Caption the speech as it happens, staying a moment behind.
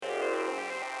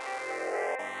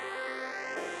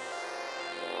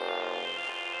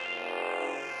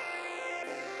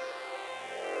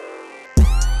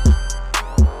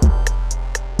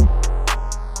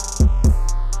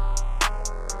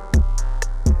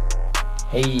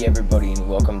Hey everybody, and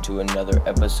welcome to another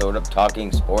episode of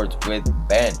Talking Sports with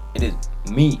Ben. It is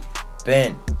me,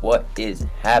 Ben. What is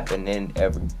happening,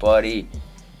 everybody?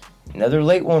 Another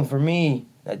late one for me.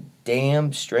 That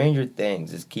damn Stranger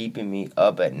Things is keeping me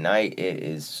up at night. It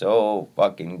is so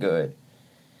fucking good.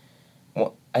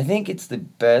 Well, I think it's the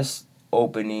best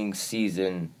opening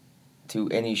season to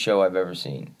any show I've ever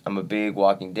seen. I'm a big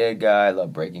Walking Dead guy. I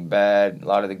love Breaking Bad, a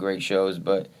lot of the great shows,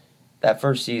 but that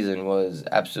first season was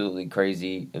absolutely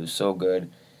crazy. It was so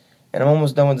good. And I'm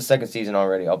almost done with the second season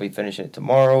already. I'll be finishing it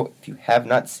tomorrow. If you have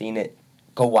not seen it,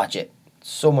 go watch it.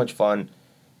 So much fun.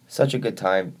 Such a good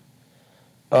time.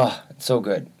 Oh, it's so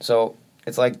good. So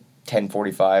it's like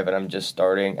 10:45 and I'm just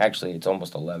starting. Actually, it's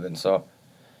almost 11. So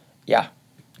yeah,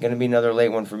 gonna be another late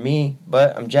one for me.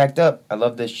 But I'm jacked up. I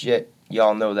love this shit.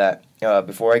 Y'all know that.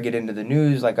 Before I get into the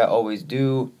news, like I always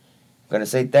do, I'm gonna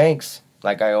say thanks,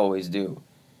 like I always do.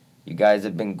 You guys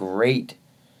have been great.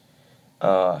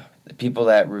 The people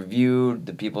that reviewed,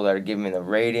 the people that are giving me the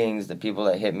ratings, the people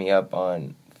that hit me up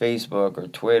on Facebook or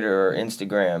Twitter or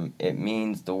Instagram, it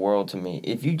means the world to me.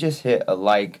 If you just hit a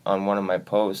like on one of my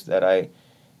posts that I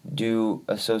do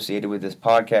associated with this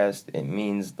podcast, it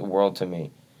means the world to me.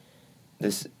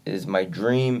 This is my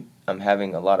dream. I'm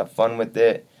having a lot of fun with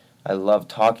it. I love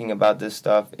talking about this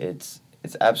stuff. It's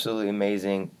absolutely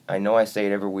amazing. I know I say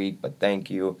it every week, but thank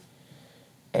you.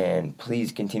 And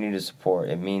please continue to support.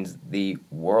 It means the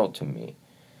world to me.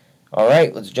 All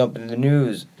right, let's jump into the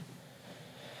news.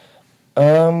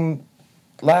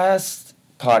 Last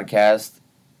podcast,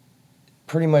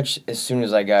 pretty much as soon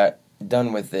as I got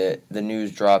done with it, the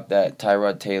news dropped that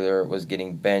Tyrod Taylor was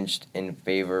getting benched in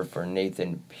favor for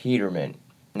Nathan Peterman.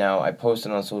 Now, I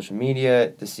posted on social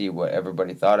media to see what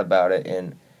everybody thought about it,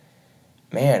 and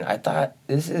man, I thought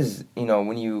this is,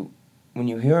 when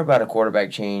you hear about a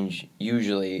quarterback change,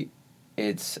 usually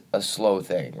it's a slow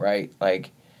thing, right?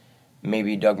 Like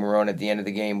maybe Doug Marrone at the end of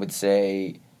the game would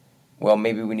say, well,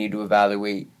 maybe we need to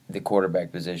evaluate the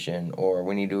quarterback position, or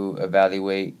we need to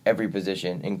evaluate every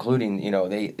position, including,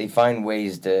 they find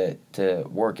ways to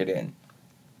work it in.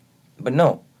 But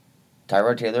no,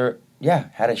 Tyrod Taylor, yeah,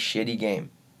 had a shitty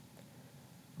game.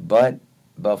 But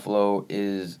Buffalo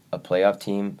is a playoff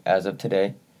team as of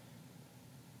today.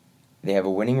 They have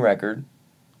a winning record.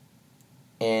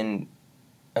 And,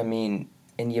 and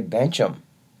you bench him.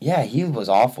 Yeah, he was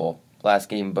awful last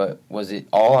game, but was it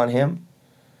all on him?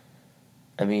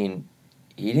 I mean,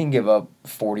 he didn't give up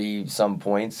 40-some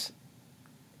points.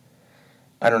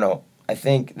 I don't know. I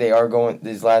think they are going,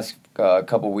 these last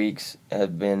couple weeks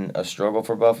have been a struggle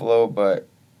for Buffalo, but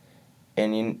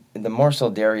the Marcel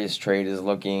Darius trade is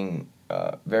looking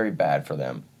very bad for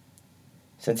them.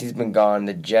 Since he's been gone,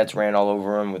 the Jets ran all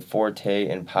over him with Forte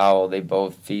and Powell. They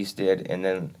both feasted. And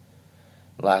then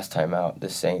last time out, the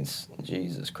Saints,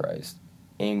 Jesus Christ.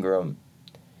 Ingram,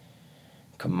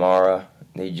 Kamara,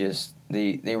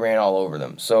 they ran all over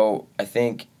them. So I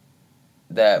think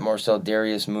that Marcel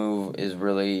Darius move is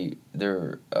really,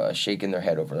 they're shaking their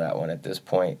head over that one at this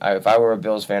point. If I were a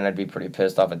Bills fan, I'd be pretty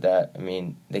pissed off at that. I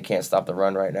mean, they can't stop the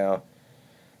run right now.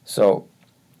 So,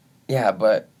 yeah,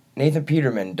 but Nathan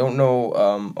Peterman, don't know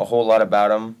a whole lot about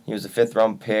him. He was a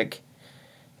fifth-round pick,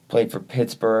 played for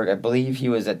Pittsburgh. I believe he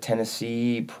was at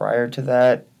Tennessee prior to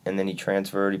that, and then he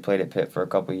transferred. He played at Pitt for a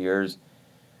couple years.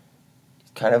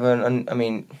 Kind of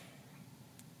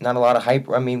not a lot of hype.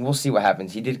 I mean, we'll see what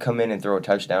happens. He did come in and throw a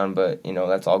touchdown, but,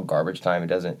 that's all garbage time. It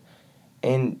doesn't.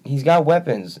 And he's got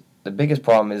weapons. The biggest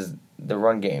problem is the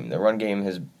run game. The run game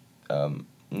has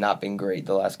not been great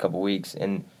the last couple weeks,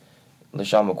 and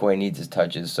LaShawn McCoy needs his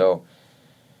touches, so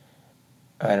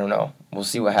I don't know. We'll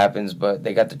see what happens, but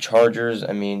they got the Chargers.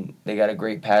 I mean, they got a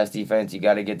great pass defense. You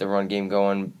got to get the run game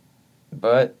going,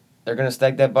 but they're going to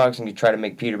stack that box and try to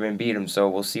make Peterman beat him, so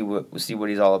we'll see what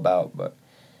he's all about. But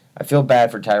I feel bad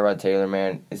for Tyrod Taylor,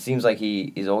 man. It seems like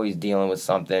he is always dealing with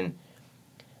something.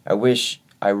 I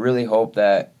really hope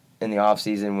that in the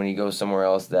offseason when he goes somewhere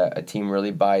else that a team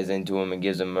really buys into him and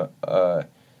gives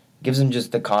him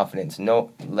just the confidence.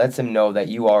 Lets him know that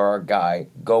you are our guy.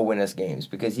 Go win us games,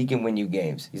 because he can win you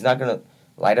games. He's not going to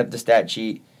light up the stat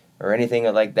sheet or anything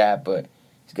like that, but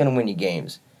he's going to win you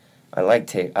games. I like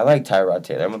Tyrod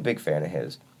Taylor. I'm a big fan of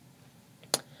his.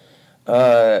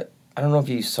 I don't know if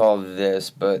you saw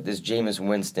this, but this Jameis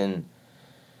Winston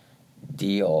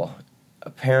deal.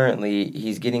 Apparently,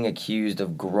 he's getting accused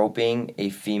of groping a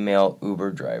female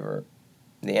Uber driver.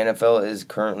 The NFL is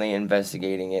currently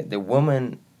investigating it. The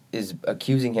woman is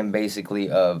accusing him basically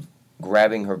of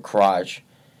grabbing her crotch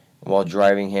while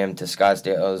driving him to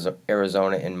Scottsdale,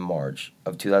 Arizona in March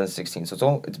of 2016.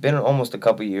 So it's been almost a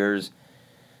couple years.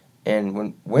 And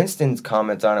when Winston's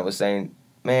comments on it was saying,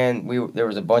 man, there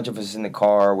was a bunch of us in the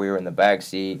car. We were in the back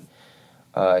seat.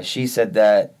 She said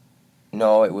that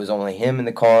no, it was only him in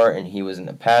the car and he was in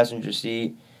the passenger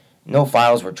seat. No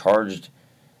files were charged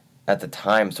at the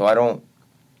time, so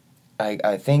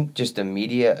I think just the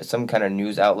media, some kind of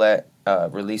news outlet,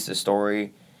 released a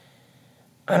story.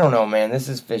 I don't know, man. This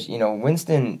is fish.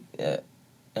 Winston.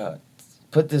 Uh,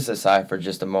 Put this aside for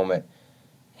just a moment.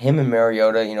 Him and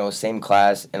Mariota, same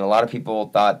class, and a lot of people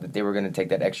thought that they were going to take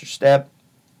that extra step.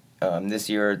 This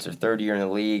year, it's their third year in the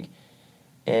league,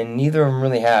 and neither of them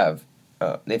really have.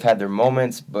 They've had their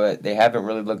moments, but they haven't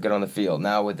really looked good on the field.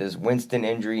 Now with this Winston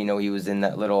injury, he was in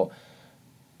that little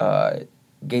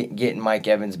getting Mike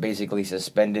Evans basically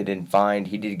suspended and fined.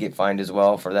 He did get fined as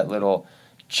well for that little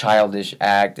childish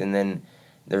act, and then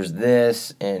there's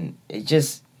this, and it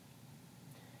just,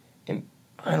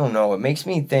 I don't know. It makes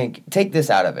me think. Take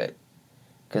this out of it,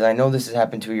 because I know this has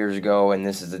happened 2 years ago, and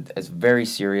it's very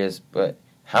serious. But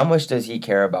how much does he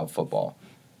care about football?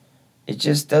 It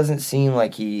just doesn't seem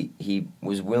like he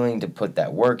was willing to put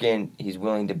that work in. He's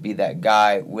willing to be that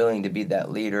guy, willing to be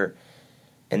that leader.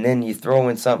 And then you throw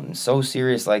in something so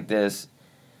serious like this.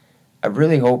 I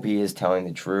really hope he is telling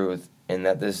the truth and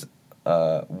that this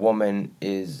woman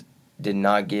did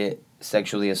not get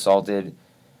sexually assaulted.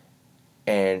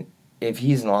 And if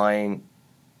he's lying,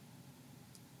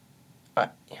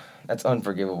 that's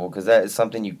unforgivable, because that is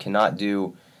something you cannot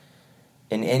do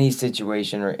in any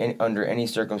situation or under any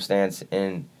circumstance.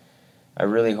 And I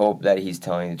really hope that he's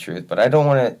telling the truth. But I don't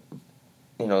want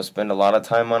to, spend a lot of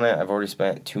time on it. I've already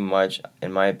spent too much,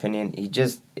 in my opinion.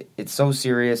 It's so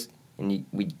serious, and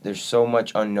there's so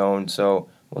much unknown. So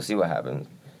we'll see what happens.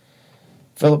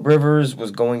 Phillip Rivers was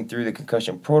going through the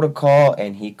concussion protocol,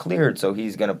 and he cleared, so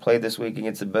he's going to play this week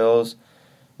against the Bills,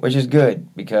 which is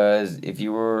good, because if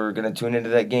you were going to tune into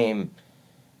that game,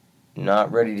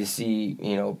 not ready to see,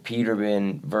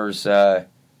 Peterman versus,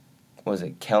 was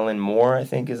it Kellen Moore, I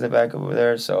think, is the back over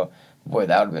there. So, boy,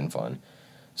 that would have been fun.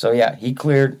 So, yeah, he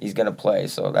cleared. He's going to play,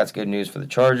 so that's good news for the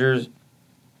Chargers.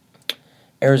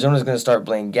 Arizona's going to start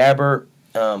Blaine Gabbert.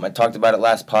 I talked about it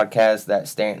last podcast that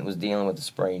Stanton was dealing with a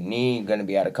sprained knee, going to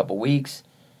be out a couple weeks.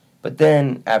 But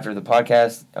then, after the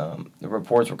podcast, the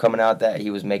reports were coming out that he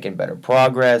was making better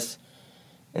progress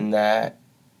and that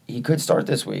he could start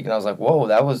this week. And I was like, whoa,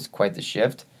 that was quite the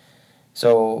shift.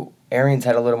 So, Arians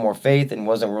had a little more faith and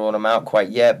wasn't ruling him out quite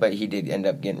yet, but he did end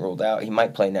up getting ruled out. He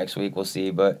might play next week. We'll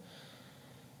see. But,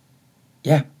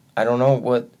 yeah, I don't know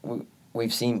what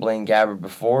we've seen Blaine Gabbert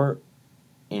before.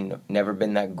 Never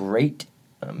been that great.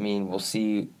 I mean, we'll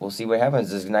see what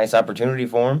happens. It's a nice opportunity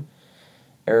for him.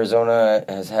 Arizona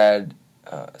has had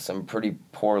some pretty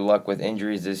poor luck with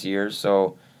injuries this year,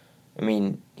 so, I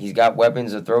mean, he's got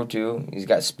weapons to throw to. He's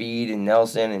got speed and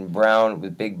Nelson and Brown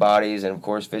with big bodies, and, of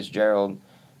course, Fitzgerald,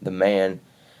 the man.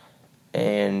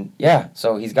 And, yeah,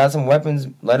 so he's got some weapons.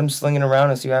 Let him sling it around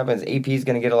and see what happens. AP's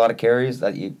going to get a lot of carries.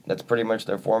 That's pretty much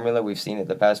their formula. We've seen it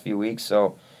the past few weeks,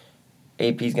 so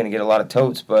AP's going to get a lot of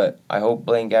totes, but I hope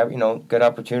Blaine Gabbert, good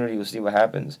opportunity. We'll see what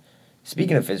happens.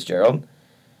 Speaking of Fitzgerald,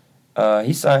 he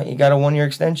got a 1-year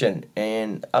extension,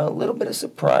 and a little bit of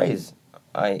surprise.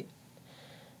 I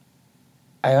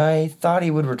thought he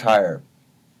would retire.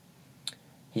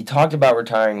 He talked about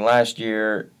retiring last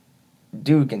year.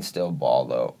 Dude can still ball,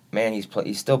 though. Man,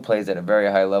 he still plays at a very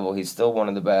high level. He's still one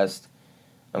of the best.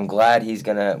 I'm glad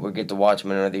we'll get to watch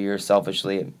him another year.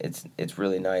 Selfishly, it's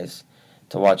really nice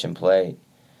to watch him play.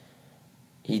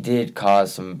 He did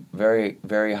cause some very,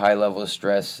 very high level of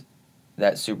stress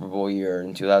that Super Bowl year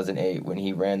in 2008 when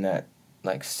he ran that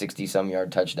 60-some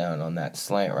yard touchdown on that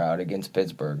slant route against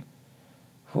Pittsburgh.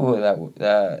 Whew, that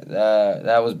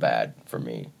was bad for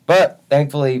me. But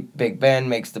thankfully, Big Ben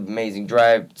makes the amazing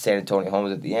drive, San Antonio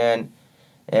Holmes at the end,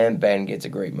 and Ben gets a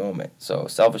great moment. So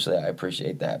selfishly, I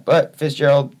appreciate that. But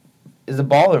Fitzgerald is a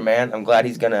baller, man. I'm glad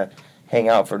he's gonna hang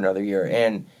out for another year.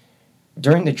 And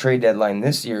during the trade deadline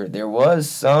this year, there was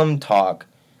some talk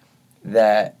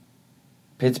that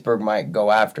Pittsburgh might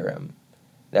go after him.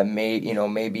 That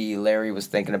maybe Larry was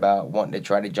thinking about wanting to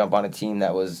try to jump on a team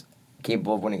that was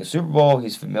capable of winning a Super Bowl.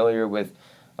 He's familiar with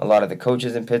a lot of the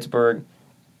coaches in Pittsburgh.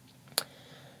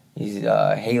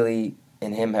 Haley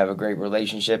and him have a great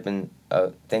relationship and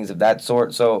things of that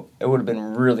sort. So it would have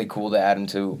been really cool to add him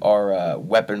to our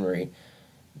weaponry.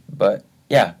 But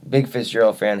yeah, big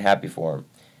Fitzgerald fan, happy for him.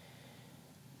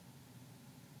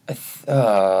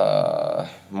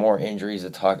 More injuries to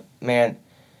talk. Man,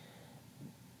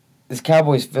 this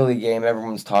Cowboys-Philly game,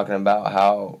 everyone's talking about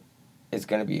how it's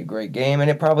going to be a great game, and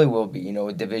it probably will be,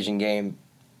 a division game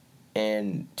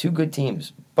and two good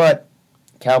teams. But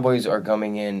Cowboys are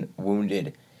coming in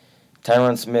wounded.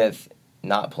 Tyron Smith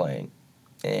not playing.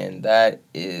 And that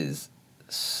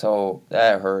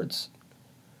hurts.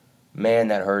 Man,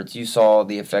 that hurts. You saw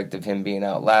the effect of him being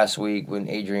out last week when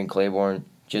Adrian Claiborne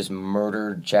just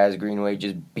murdered Chaz Greenway,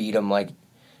 just beat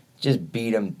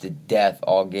him to death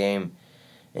all game.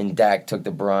 And Dak took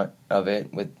the brunt of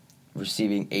it with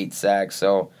receiving 8 sacks.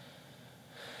 So,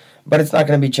 but it's not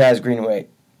going to be Chaz Greenway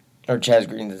or Chaz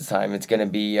Green this time. It's going to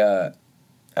be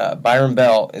Byron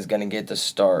Bell is going to get the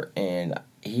start, and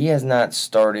he has not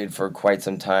started for quite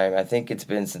some time. I think it's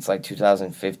been since like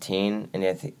 2015, and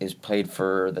he has played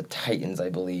for the Titans, I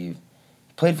believe.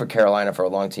 He played for Carolina for a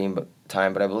long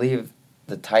time, but I believe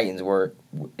the Titans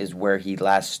is where he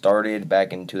last started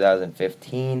back in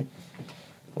 2015.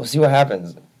 We'll see what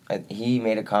happens. He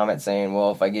made a comment saying,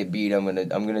 "Well, if I get beat, I'm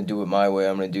gonna do it my way.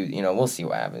 I'm gonna do, we'll see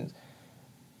what happens."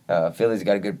 Philly's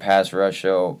got a good pass rush,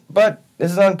 but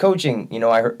this is on coaching.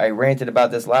 I ranted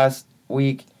about this last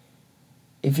week.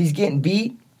 If he's getting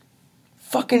beat,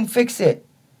 fucking fix it.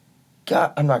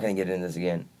 God, I'm not gonna get into this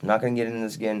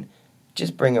again.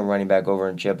 Just bring a running back over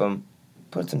and chip him.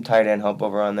 Put some tight end help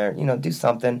over on there. Do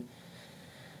something.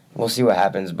 We'll see what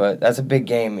happens, but that's a big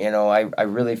game. I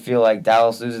really feel like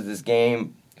Dallas loses this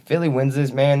game. Philly wins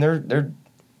this, man.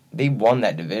 They won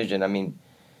that division. I mean,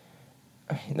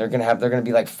 they're gonna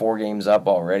be like 4 games up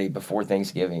already before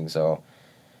Thanksgiving. So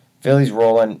Philly's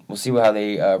rolling. We'll see how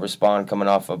they respond coming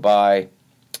off a bye.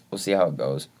 We'll see how it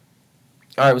goes.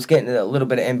 All right, let's get into a little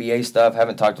bit of NBA stuff.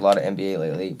 Haven't talked a lot of NBA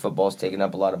lately. Football's taking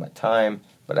up a lot of my time,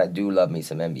 but I do love me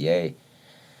some NBA.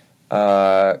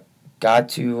 Got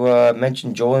to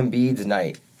mention Joel Embiid's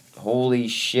night. Holy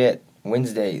shit.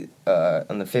 Wednesday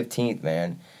on the 15th,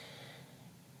 man.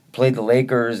 Played the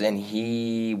Lakers, and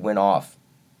he went off.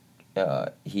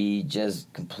 He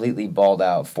just completely balled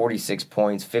out. 46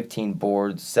 points, 15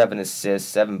 boards, 7 assists,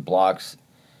 7 blocks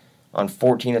on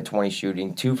 14 of 20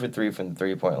 shooting, 2 for 3 from the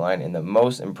three-point line, and the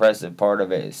most impressive part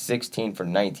of it is 16 for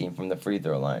 19 from the free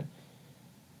throw line.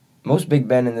 Most big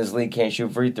men in this league can't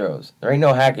shoot free throws. There ain't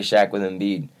no hack-a-shack with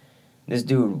Embiid. This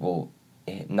dude will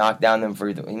knock down them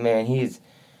free throws. Man,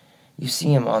 you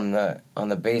see him on the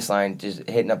baseline just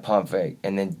hitting a pump fake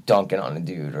and then dunking on a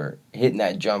dude or hitting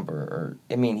that jumper.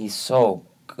 He's so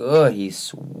good. He's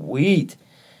sweet.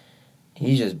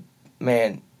 He's just,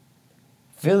 man,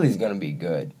 Philly's going to be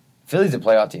good. Philly's a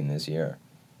playoff team this year.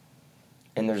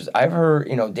 And I've heard,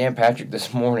 Dan Patrick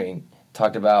this morning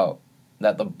talked about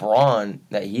that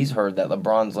he's heard that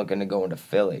LeBron's looking to go into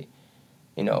Philly.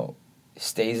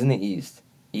 Stays in the East,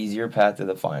 easier path to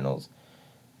the finals.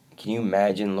 Can you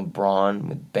imagine LeBron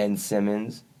with Ben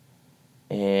Simmons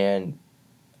and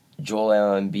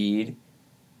Joel Embiid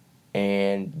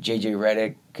and J.J.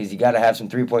 Redick? Because you got to have some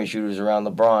three-point shooters around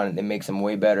LeBron that makes him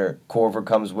way better. Korver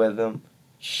comes with him.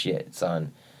 Shit,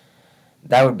 son.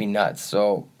 That would be nuts.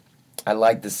 So I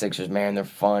like the Sixers, man. They're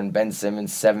fun. Ben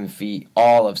Simmons, 7 feet.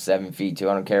 All of 7 feet, too.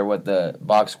 I don't care what the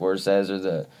box score says or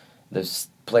the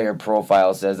player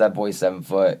profile says. That boy's 7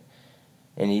 foot.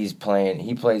 And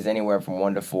he plays anywhere from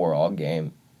 1 to 4 all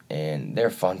game. And they're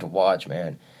fun to watch,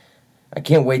 man. I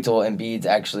can't wait till Embiid's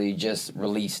actually just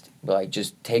released.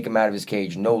 Just take him out of his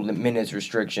cage. No minutes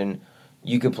restriction.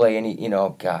 You could play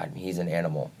God, he's an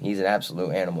animal. He's an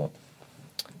absolute animal.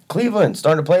 Cleveland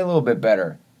starting to play a little bit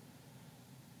better.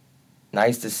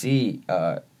 Nice to see,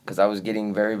 because I was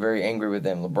getting very, very angry with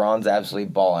them. LeBron's absolutely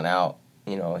balling out.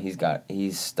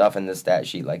 He's stuffing the stat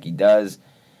sheet like he does.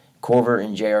 Korver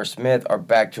and J.R. Smith are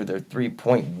back to their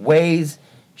three-point ways,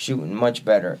 shooting much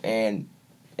better. And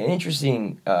an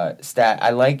interesting stat,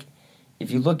 I like,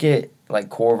 if you look at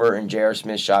Korver and J.R.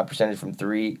 Smith's shot percentage from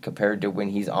 3 compared to when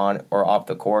he's on or off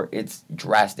the court, it's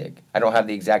drastic. I don't have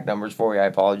the exact numbers for you, I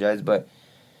apologize, but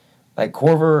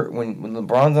Korver, when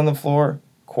LeBron's on the floor,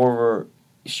 Korver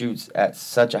shoots at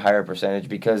such a higher percentage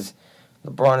because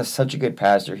LeBron is such a good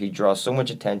passer. He draws so much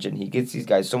attention. He gets these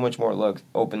guys so much more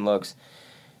open looks.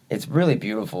 It's really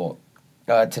beautiful.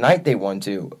 Tonight they won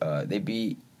too. They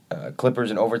beat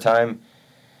Clippers in overtime.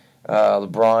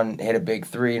 LeBron hit a big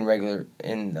 3 in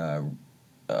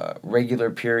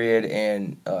regular period,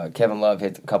 and Kevin Love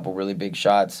hit a couple really big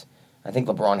shots. I think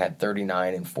LeBron had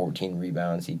 39 and 14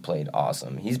 rebounds. He played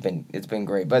awesome. It's been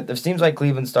great. But it seems like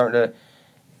Cleveland's starting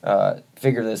to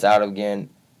figure this out again.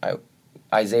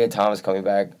 Isaiah Thomas coming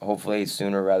back, hopefully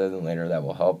sooner rather than later. That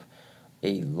will help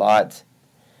a lot.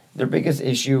 Their biggest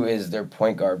issue is their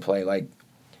point guard play.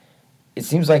 It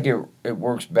seems like it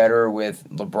works better with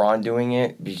LeBron doing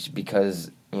it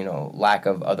because, lack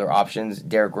of other options.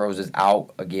 Derrick Rose is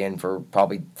out again for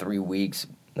probably 3 weeks,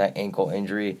 that ankle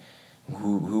injury.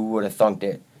 Who would have thunked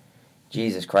it?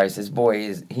 Jesus Christ, this boy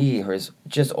is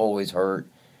just always hurt.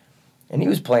 And he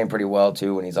was playing pretty well,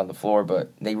 too, when he's on the floor.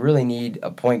 But they really need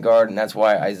a point guard, and that's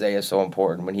why Isaiah is so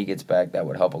important. When he gets back, that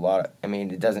would help a lot. I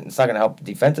mean, it's not going to help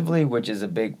defensively, which is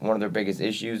one of their biggest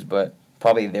issues, but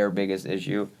probably their biggest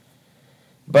issue.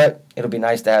 But it'll be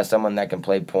nice to have someone that can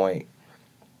play point.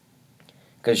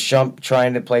 Because Shump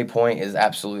trying to play point is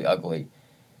absolutely ugly.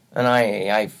 And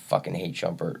I fucking hate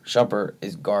Shumpert. Shumpert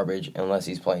is garbage unless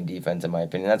he's playing defense, in my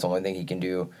opinion. That's the only thing he can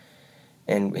do.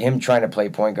 And him trying to play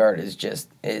point guard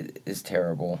it is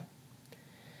terrible.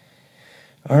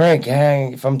 All right,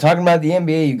 gang. If I'm talking about the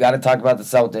NBA, you got to talk about the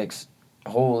Celtics.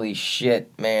 Holy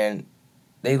shit, man.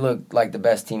 They look like the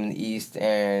best team in the East,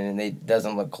 and it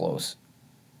doesn't look close.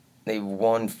 They've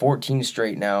won 14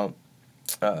 straight now.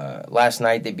 Last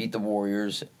night they beat the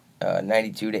Warriors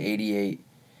 92-88.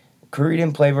 Curry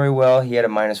didn't play very well. He had a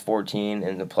minus 14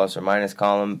 in the plus or minus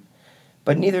column.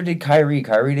 But neither did Kyrie.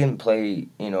 Kyrie didn't play,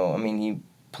 he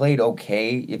played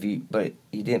okay, but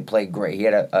he didn't play great. He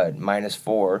had a minus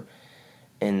 4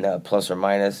 in the plus or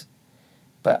minus.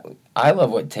 But I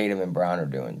love what Tatum and Brown are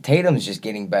doing. Tatum's just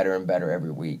getting better and better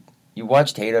every week. You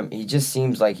watch Tatum, he just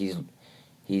seems like he's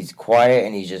quiet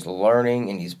and he's just learning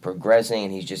and he's progressing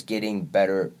and he's just getting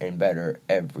better and better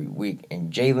every week.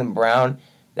 And Jaylen Brown,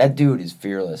 that dude is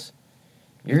fearless.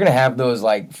 You're going to have those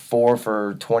 4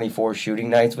 for 24 shooting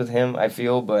nights with him, I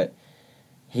feel, but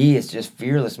he is just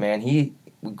fearless, man.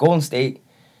 Golden State,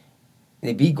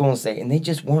 they beat Golden State and they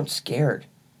just weren't scared.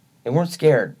 They weren't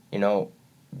scared,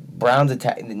 Brown's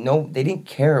attack, no, they didn't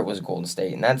care it was Golden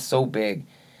State, and that's so big.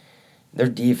 Their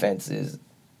defense is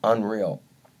unreal.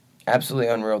 Absolutely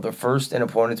unreal. They're first in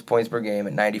opponents' points per game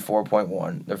at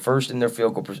 94.1. They're first in their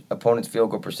opponents'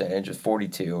 field goal percentage with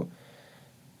 42.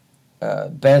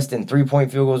 Best in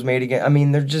 3-point field goals made again. I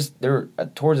mean, they're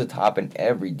towards the top in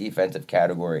every defensive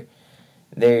category.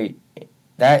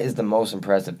 That is the most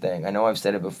impressive thing. I know I've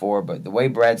said it before, but the way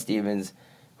Brad Stevens,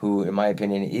 who in my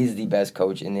opinion is the best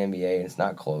coach in the NBA, and it's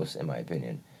not close in my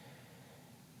opinion,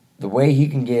 the way he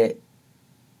can get,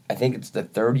 I think it's the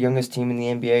third youngest team in the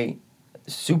NBA, a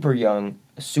super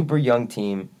young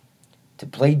team to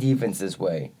play defense this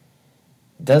way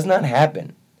does not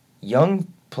happen.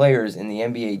 Young players in the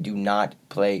NBA do not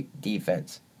play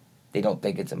defense. They don't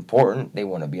think it's important. They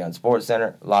want to be on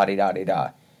SportsCenter, la-di-da-di-da.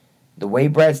 The way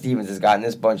Brad Stevens has gotten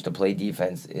this bunch to play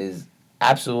defense is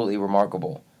absolutely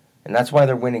remarkable. And that's why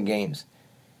they're winning games.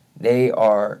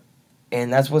 And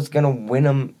that's what's going to win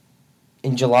them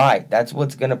in July. That's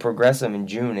what's going to progress them in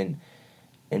June and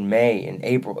in May and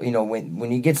April.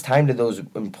 When he gets time to those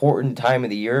important time of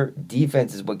the year,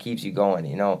 defense is what keeps you going.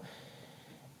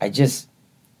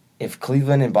 If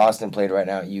Cleveland and Boston played right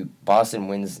now, Boston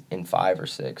wins in 5 or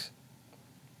 6,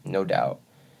 no doubt.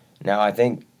 Now I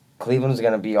think Cleveland's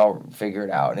going to be all figured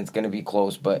out and it's going to be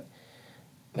close, but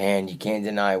man, you can't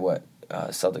deny what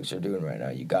Celtics are doing right now.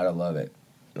 You gotta love it.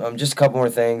 Just a couple more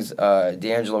things.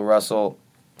 D'Angelo Russell,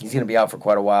 he's going to be out for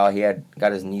quite a while. He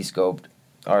got his knee scoped,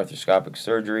 arthroscopic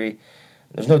surgery.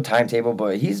 There's no timetable,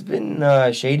 but he's been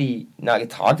shady, not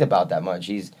talked about that much.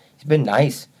 He's been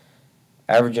nice,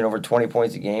 averaging over 20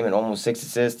 points a game and almost 6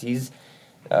 assists. He's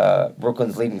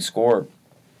Brooklyn's leading scorer.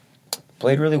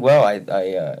 Played really well.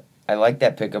 I like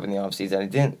that pickup in the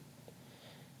offseason.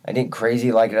 I didn't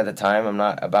crazy like it at the time. I'm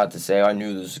not about to say I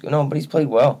knew this. No, but he's played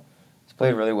well. He's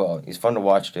played really well. He's fun to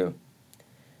watch too.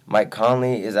 Mike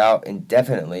Conley is out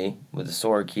indefinitely with a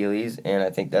sore Achilles, and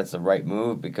I think that's the right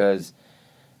move because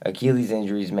Achilles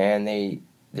injuries, man,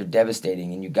 they're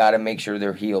devastating, and you got to make sure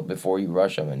they're healed before you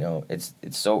rush them. I know it's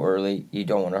so early. You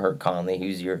don't want to hurt Conley.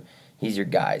 He's your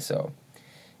guy. So,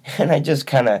 and I just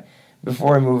kind of,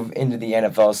 before I move into the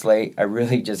NFL slate, I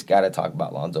really just got to talk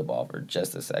about Lonzo Ball for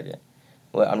just a second.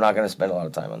 Well, I'm not going to spend a lot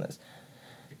of time on this.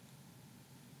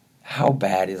 How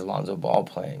bad is Lonzo Ball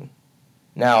playing?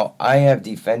 Now, I have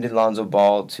defended Lonzo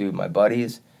Ball to my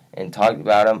buddies and talked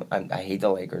about him. I hate the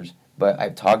Lakers, but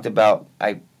I've talked about,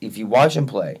 if you watch him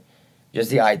play, just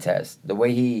the eye test, the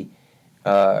way he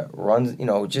runs,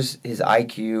 just his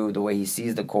IQ, the way he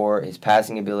sees the court, his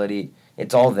passing ability,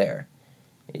 it's all there.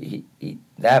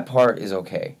 That part is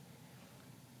okay.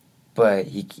 But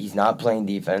he's not playing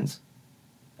defense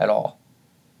at all.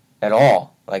 At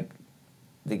all.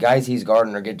 The guys he's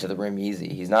guarding are get to the rim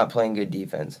easy. He's not playing good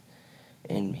defense.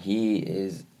 And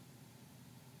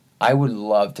I would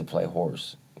love to play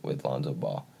horse with Lonzo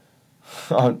Ball.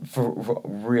 For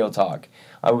real talk.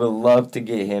 I would love to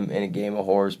get him in a game of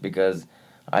horse because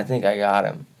I think I got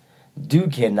him.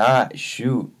 Dude cannot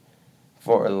shoot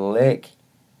for a lick.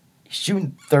 He's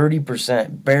shooting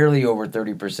 30%, barely over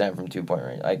 30% from 2-point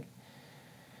range.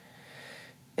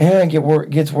 And it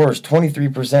gets worse.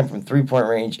 23% from three-point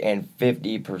range and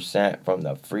 50% from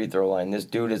the free throw line. This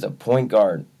dude is a point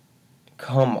guard.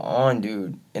 Come on,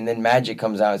 dude. And then Magic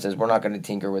comes out and says, we're not going to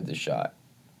tinker with the shot.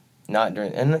 Not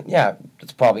during, and yeah,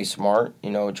 it's probably smart,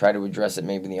 try to address it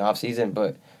maybe in the offseason,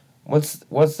 but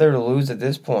what's there to lose at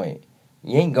this point?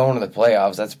 You ain't going to the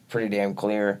playoffs. That's pretty damn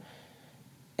clear.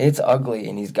 It's ugly,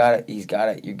 and you got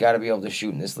to be able to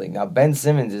shoot in this league. Now, Ben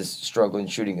Simmons is struggling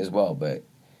shooting as well, but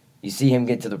you see him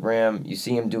get to the rim. You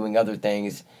see him doing other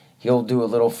things. He'll do a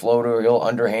little floater. He'll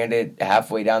underhand it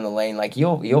halfway down the lane. Like,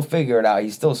 he'll figure it out.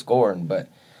 He's still scoring, but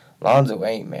Lonzo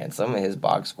ain't, man. Some of his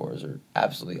box scores are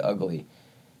absolutely ugly.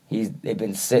 They've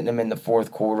been sitting him in the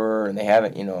fourth quarter, and they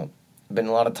haven't, been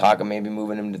a lot of talk of maybe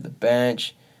moving him to the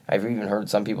bench. I've even heard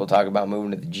some people talk about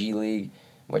moving to the G League,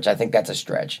 which I think that's a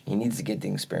stretch. He needs to get the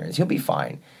experience. He'll be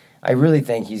fine. I really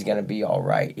think he's going to be all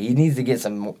right. He needs to get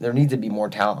there needs to be more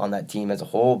talent on that team as a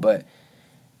whole, but,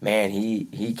 man,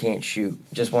 he can't shoot.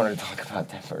 Just wanted to talk about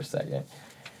that for a second.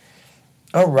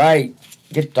 All right.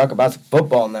 Get to talk about some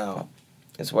football now.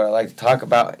 That's what I like to talk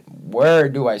about. Where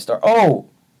do I start? Oh,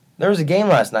 there was a game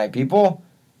last night, people.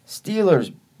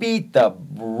 Steelers beat the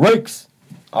brakes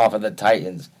off of the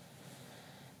Titans.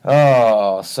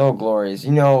 Oh, so glorious.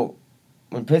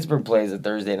 When Pittsburgh plays a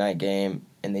Thursday night game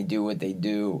and they do what they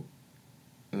do,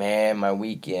 man, my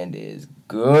weekend is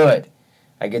good.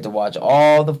 I get to watch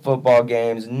all the football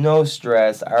games, no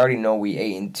stress. I already know we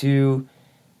 8-2.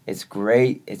 It's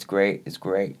great. It's great. It's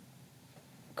great.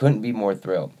 Couldn't be more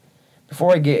thrilled.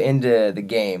 Before I get into the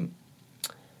game,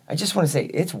 I just want to say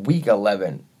it's week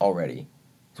 11 already.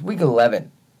 It's week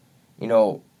 11.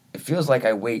 It feels like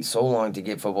I wait so long to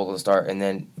get football to start, and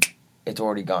then it's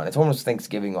already gone. It's almost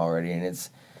Thanksgiving already, and it's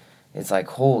like,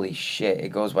 holy shit, it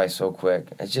goes by so quick.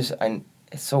 It's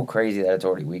so crazy that it's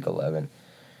already week 11.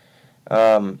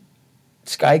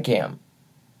 Skycam.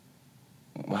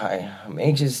 I'm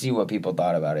anxious to see what people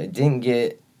thought about it. It didn't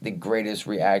get the greatest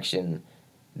reaction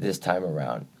this time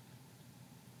around.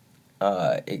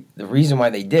 The reason why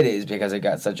they did it is because it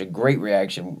got such a great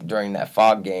reaction during that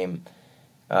Fog game,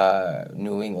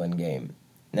 New England game.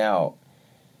 Now,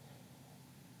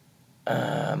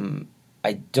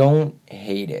 I don't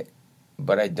hate it,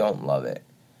 but I don't love it.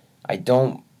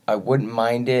 I wouldn't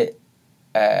mind it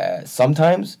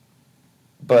sometimes,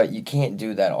 but you can't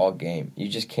do that all game. You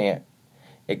just can't.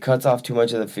 It cuts off too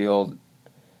much of the field.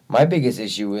 My biggest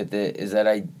issue with it is that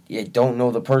I don't know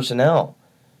the personnel.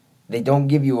 They don't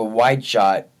give you a wide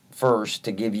shot first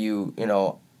to give you,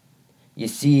 you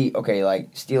see, okay,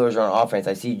 like Steelers are on offense.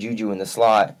 I see Juju in the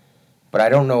slot, but I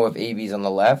don't know if AB's on the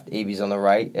left, AB's on the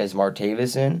right. Is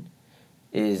Martavis in?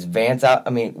 Is Vance out?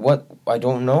 I mean, what? I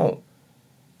don't know.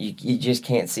 You just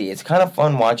can't see. It's kind of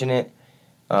fun watching it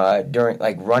during,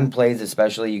 like, run plays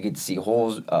especially. You get to see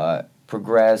holes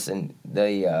progress and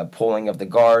the pulling of the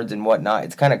guards and whatnot.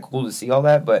 It's kind of cool to see all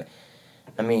that, but,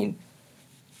 I mean,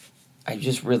 I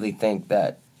just really think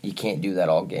that you can't do that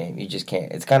all game. You just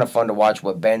can't. It's kind of fun to watch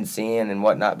what Ben's seeing and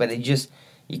whatnot, but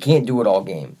you can't do it all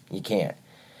game. You can't.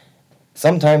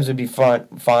 Sometimes it'd be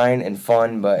fine and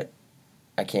fun, but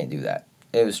I can't do that.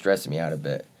 It was stressing me out a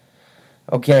bit.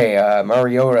 Okay,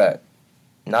 Mariota,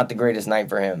 not the greatest night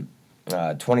for him.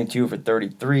 22 for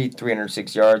 33,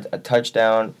 306 yards, a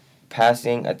touchdown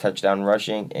passing, a touchdown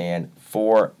rushing, and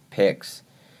 4 picks.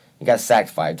 He got sacked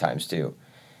 5 times, too.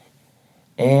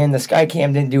 And the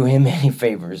Skycam didn't do him any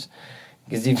favors.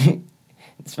 Because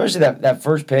especially that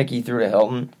first pick he threw to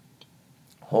Hilton,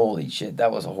 holy shit,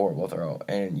 that was a horrible throw.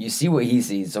 And you see what he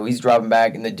sees. So he's dropping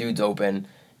back, and the dude's open,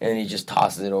 and he just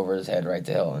tosses it over his head right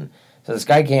to Hilton. So the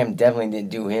Skycam definitely didn't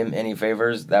do him any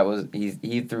favors.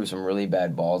 He threw some really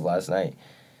bad balls last night.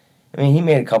 I mean, he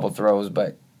made a couple throws,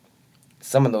 but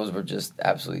some of those were just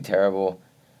absolutely terrible.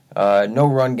 No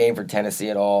run game for Tennessee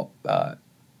at all.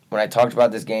 When I talked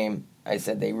about this game, I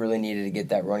said they really needed to get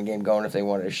that run game going if they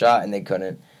wanted a shot, and they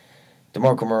couldn't.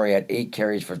 DeMarco Murray had 8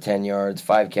 carries for 10 yards,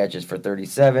 5 catches for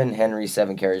 37. Henry,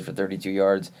 7 carries for 32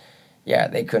 yards. Yeah,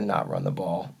 they could not run the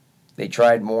ball. They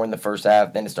tried more in the first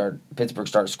half. Then Pittsburgh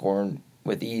started scoring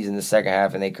with ease in the second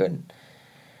half, and they couldn't.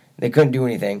 They couldn't do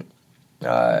anything.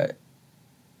 One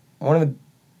of the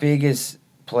biggest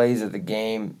plays of the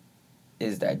game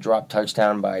is that drop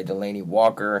touchdown by Delaney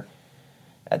Walker.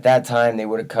 At that time, they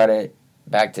would have cut it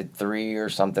back to 3 or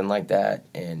something like that,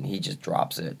 and he just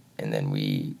drops it. And then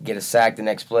we get a sack the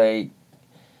next play.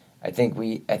 I think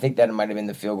that might have been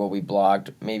the field goal we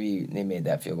blocked. Maybe they made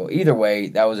that field goal. Either way,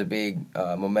 that was a big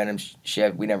momentum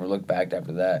shift. We never looked back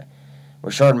after that.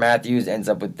 Rashard Matthews ends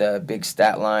up with the big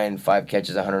stat line, 5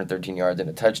 catches, 113 yards, and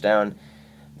a touchdown.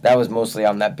 That was mostly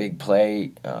on that big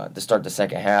play to start the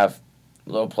second half.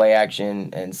 little play action,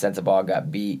 and Sensabaugh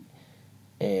got beat.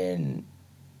 And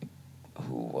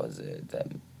who was it that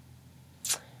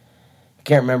I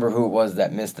can't remember who it was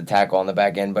that missed the tackle on the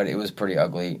back end, but it was pretty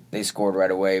ugly. They scored right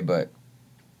away, but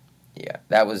yeah,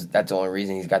 that's the only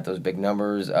reason he's got those big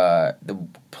numbers. The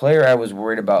player I was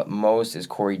worried about most is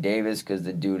Corey Davis because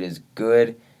the dude is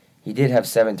good. He did have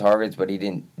 7 targets, but he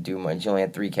didn't do much. He only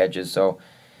had 3 catches, so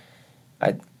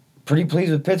I pretty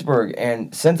pleased with Pittsburgh.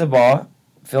 And Sensabaugh,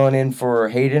 filling in for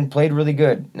Hayden, played really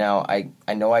good. Now,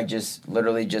 I know I just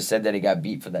literally just said that he got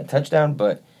beat for that touchdown,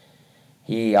 but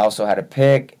he also had a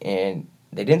pick, and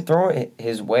they didn't throw it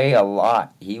his way a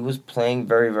lot. He was playing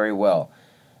very, very well.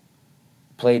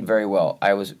 Played very well.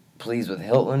 I was pleased with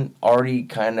Hilton. Already,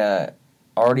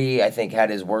 I think, had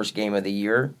his worst game of the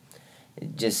year.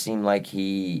 It just seemed like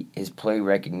his play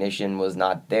recognition was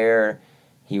not there.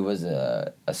 He was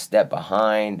a step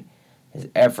behind. His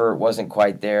effort wasn't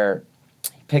quite there.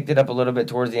 He picked it up a little bit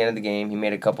towards the end of the game. He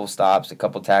made a couple stops, a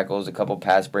couple tackles, a couple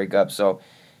pass breakups. So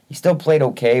he still played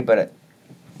okay, but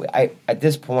at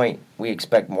this point, we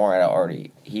expect more out of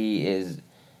Artie. He's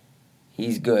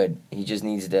good. He just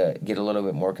needs to get a little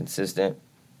bit more consistent.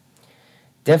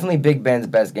 Definitely Big Ben's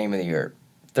best game of the year.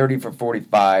 30 for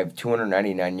 45,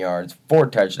 299 yards, 4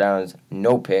 touchdowns,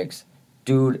 no picks.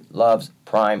 Dude loves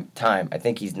prime time. I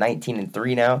think he's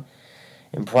 19-3 now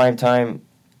in prime time,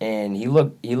 and he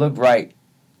looked right.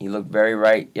 He looked very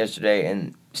right yesterday,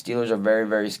 and Steelers are very,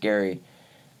 very scary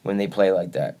when they play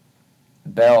like that.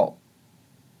 Bell,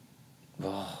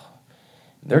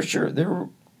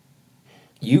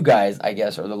 you guys, I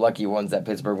guess, are the lucky ones that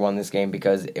Pittsburgh won this game,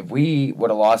 because if we would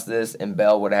have lost this and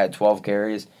Bell would have had 12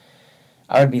 carries,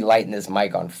 I would be lighting this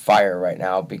mic on fire right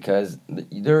now, because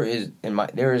there is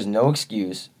no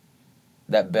excuse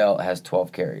that Bell has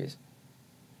 12 carries.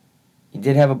 He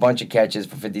did have a bunch of catches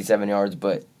for 57 yards,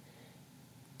 but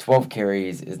 12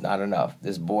 carries is not enough.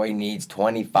 This boy needs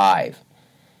 25.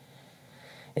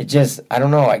 I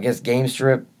don't know, I guess game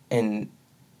strip, and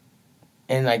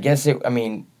I guess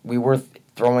we were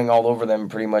throwing all over them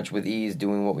pretty much with ease,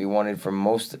 doing what we wanted for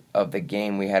most of the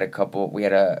game. We had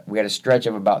a stretch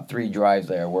of about 3 drives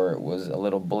there where it was a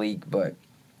little bleak, but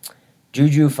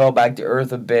Juju fell back to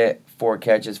earth a bit. 4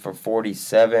 catches for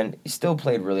 47. He still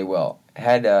played really well.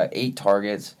 Had 8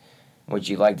 targets, which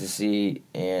you like to see,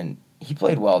 and he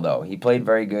played well though. He played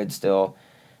very good still,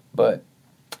 but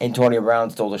Antonio Brown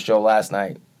stole the show last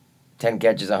night. 10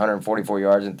 catches, 144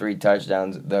 yards, and 3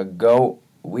 touchdowns. The GOAT.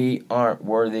 We aren't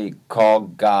worthy. Call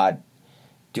God.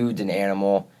 Dude's an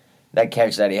animal. That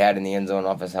catch that he had in the end zone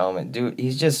off his helmet. Dude,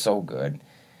 he's just so good.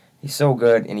 He's so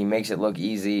good, and he makes it look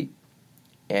easy.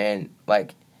 And,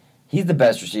 he's the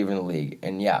best receiver in the league.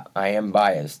 And, yeah, I am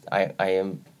biased. I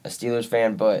am a Steelers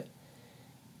fan, but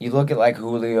you look at,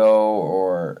 Julio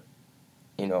or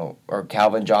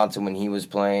Calvin Johnson when he was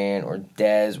playing, or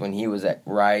Dez when he was at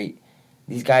right.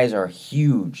 These guys are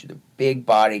huge. They're big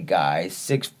body guys,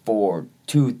 6'4",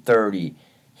 230.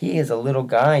 He is a little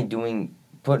guy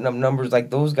putting up numbers like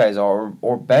those guys are,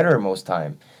 or better most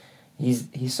time. He's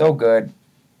so good.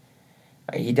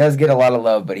 He does get a lot of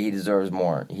love, but he deserves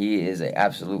more. He is an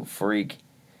absolute freak.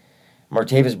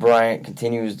 Martavis Bryant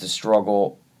continues to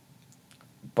struggle.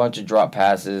 Bunch of drop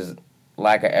passes,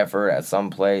 lack of effort at some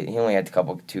play. He only had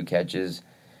 2 catches.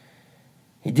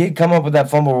 He did come up with that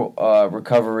fumble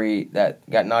recovery that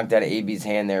got knocked out of AB's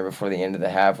hand there before the end of the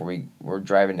half, where we were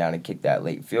driving down and kicked that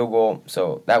late field goal.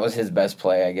 So that was his best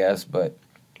play, I guess. But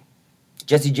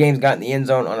Jesse James got in the end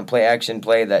zone on a play-action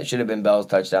play that should have been Bell's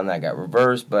touchdown that got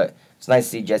reversed. But it's nice to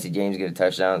see Jesse James get a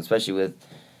touchdown, especially with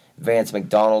Vance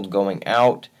McDonald going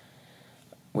out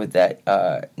with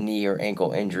that knee or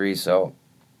ankle injury. So,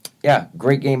 yeah,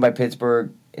 great game by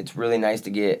Pittsburgh. It's really nice to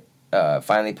get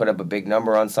finally put up a big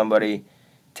number on somebody.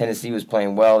 Tennessee was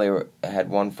playing well. They had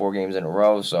won 4 games in a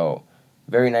row, so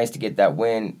very nice to get that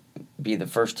win. Be the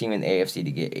first team in the AFC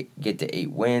to get to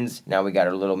 8 wins. Now we got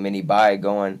a little mini bye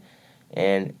going,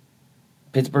 and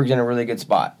Pittsburgh's in a really good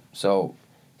spot. So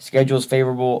schedule's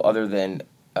favorable, other than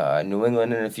New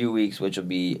England in a few weeks, which will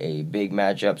be a big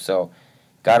matchup. So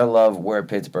gotta love where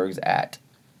Pittsburgh's at.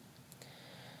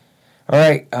 All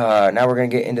right, now we're going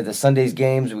to get into the Sunday's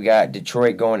games. We got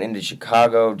Detroit going into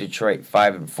Chicago. Detroit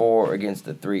 5-4 against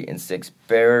the 3-6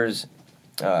 Bears.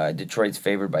 Detroit's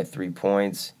favored by 3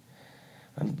 points.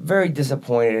 I'm very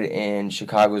disappointed in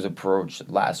Chicago's approach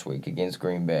last week against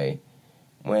Green Bay.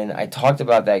 When I talked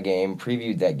about that game,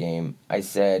 previewed that game, I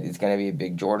said it's going to be a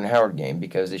big Jordan Howard game,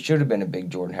 because it should have been a big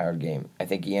Jordan Howard game. I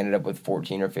think he ended up with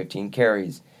 14 or 15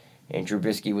 carries, and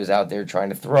Trubisky was out there trying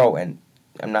to throw, and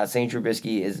I'm not saying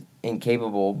Trubisky is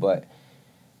incapable, but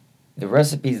the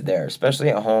recipe's there, especially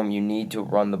at home. You need to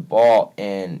run the ball,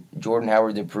 and Jordan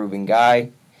Howard's a proven guy.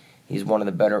 He's one of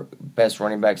the best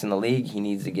running backs in the league. He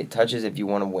needs to get touches if you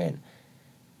want to win.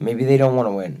 Maybe they don't want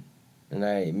to win, and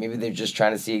maybe they're just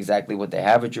trying to see exactly what they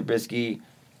have with Trubisky.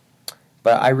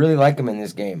 But I really like him in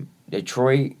this game.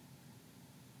 Detroit,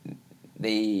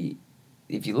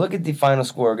 if you look at the final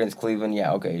score against Cleveland,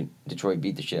 yeah, okay, Detroit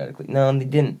beat the shit out of Cleveland. No, they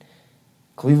didn't.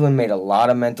 Cleveland made a lot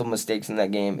of mental mistakes in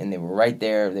that game, and they were right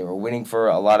there. They were winning for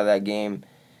a lot of that game.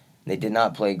 They did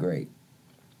not play great.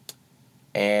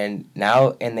 And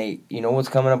now, you know what's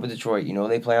coming up with Detroit. You know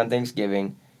they play on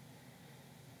Thanksgiving,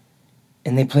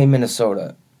 and they play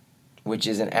Minnesota, which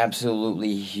is an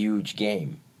absolutely huge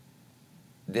game.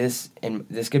 This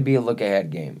could be a look-ahead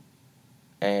game.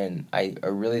 And I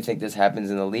really think this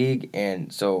happens in the league.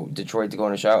 And so Detroit's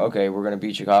going to shout, okay, we're going to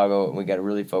beat Chicago, and we got to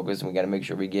really focus, and we got to make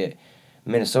sure we get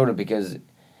Minnesota, because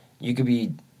you could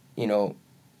be,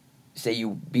 say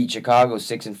you beat Chicago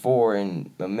 6-4, and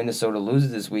Minnesota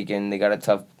loses this weekend. They got a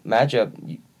tough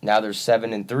matchup. Now they're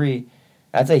 7-3.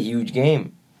 That's a huge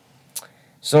game.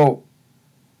 So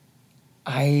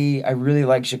I really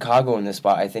like Chicago in this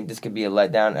spot. I think this could be a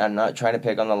letdown. I'm not trying to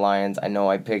pick on the Lions. I know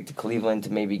I picked Cleveland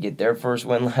to maybe get their first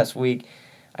win last week.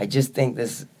 I just think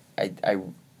this.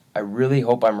 I really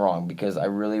hope I'm wrong, because I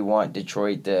really want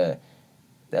Detroit to.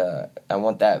 I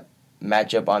want that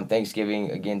matchup on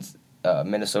Thanksgiving against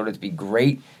Minnesota to be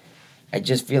great. I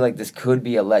just feel like this could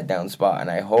be a letdown spot, and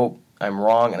I hope I'm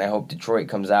wrong, and I hope Detroit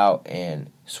comes out and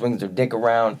swings their dick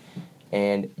around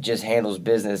and just handles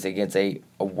business against a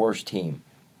worse team.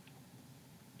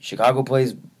 Chicago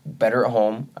plays better at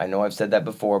home. I know I've said that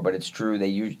before, but it's true.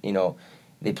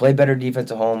 They play better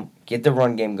defense at home. Get the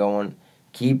run game going.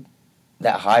 Keep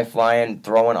that high-flying,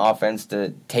 throwing offense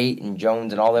to Tate and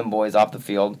Jones and all them boys off the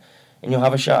field, and you'll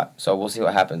have a shot. So we'll see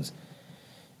what happens.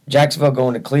 Jacksonville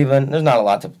going to Cleveland. There's not a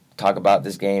lot to talk about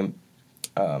this game.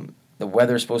 The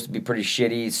weather's supposed to be pretty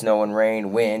shitty. Snow and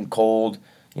rain, wind, cold.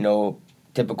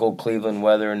 Typical Cleveland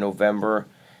weather in November.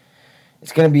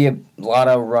 It's going to be a lot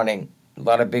of running, a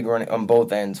lot of big running on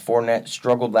both ends. Fournette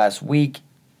struggled last week,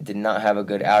 did not have a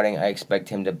good outing. I expect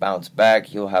him to bounce back.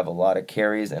 He'll have a lot of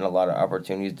carries and a lot of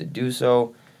opportunities to do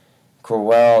so.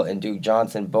 Crowell and Duke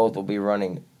Johnson both will be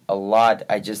running a lot.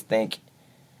 I just think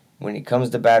when it comes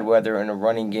to bad weather in a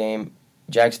running game,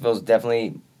 Jacksonville's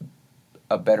definitely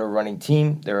a better running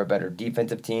team. They're a better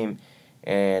defensive team,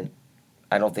 and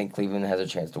I don't think Cleveland has a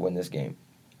chance to win this game.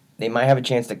 They might have a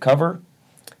chance to cover.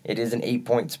 It is an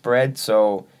 8-point spread,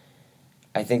 so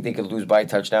I think they could lose by a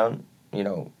touchdown.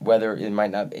 Whether it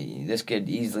might not be, this could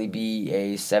easily be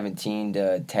a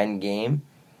 17-10 game.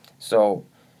 So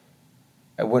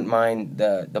I wouldn't mind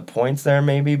the points there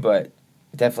maybe, but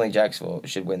definitely Jacksonville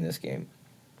should win this game.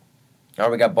 All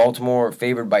right, we got Baltimore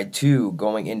favored by 2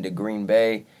 going into Green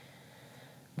Bay.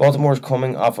 Baltimore's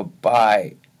coming off a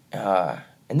bye.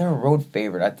 And they're a road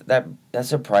favorite. That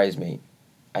surprised me.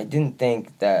 I didn't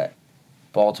think that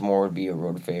Baltimore would be a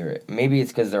road favorite. Maybe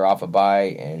it's because they're off a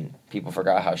bye and people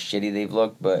forgot how shitty they've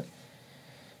looked. But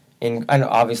I know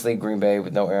obviously Green Bay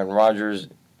with no Aaron Rodgers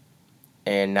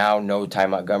and now no Ty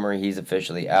Montgomery. He's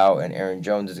officially out, and Aaron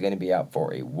Jones is going to be out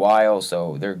for a while.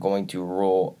 So they're going to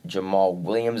roll Jamal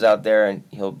Williams out there, and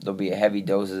there'll be a heavy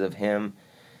doses of him.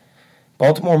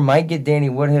 Baltimore might get Danny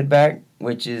Woodhead back,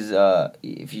 which is,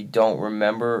 if you don't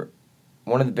remember,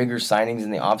 one of the bigger signings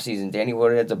in the offseason. Danny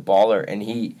Woodhead's a baller, and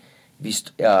he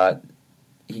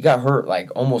got hurt like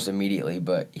almost immediately,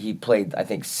 but he played, I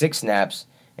think, 6 snaps,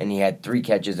 and he had 3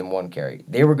 catches and 1 carry.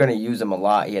 They were going to use him a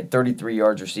lot. He had 33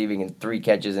 yards receiving and 3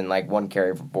 catches and like 1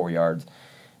 carry for 4 yards.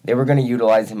 They were going to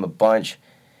utilize him a bunch,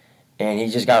 and he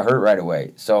just got hurt right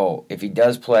away. So if he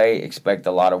does play, expect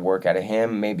a lot of work out of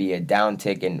him. Maybe a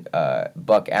downtick in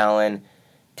Buck Allen.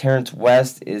 Terrence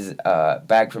West is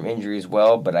back from injury as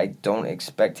well, but I don't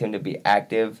expect him to be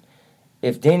active.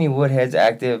 If Danny Woodhead's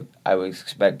active, I would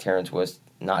expect Terrence West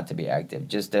not to be active,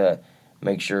 just to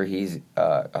make sure he's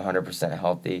 100%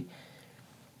 healthy.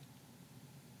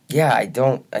 Yeah,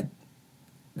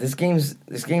 this game's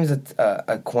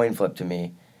a coin flip to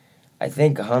me. I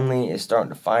think Hundley is starting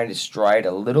to find his stride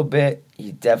a little bit.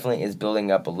 He definitely is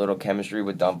building up a little chemistry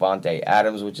with Davante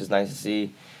Adams, which is nice to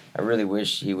see. I really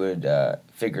wish he would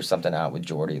figure something out with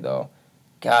Jordy, though.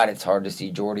 God, it's hard to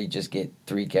see Jordy just get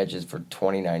 3 catches for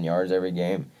 29 yards every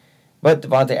game. But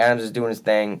Davante Adams is doing his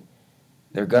thing.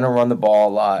 They're going to run the ball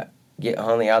a lot, get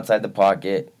Hundley outside the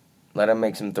pocket, let him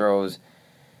make some throws.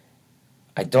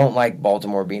 I don't like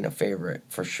Baltimore being a favorite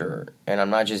for sure. And I'm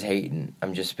not just hating.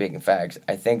 I'm just speaking facts.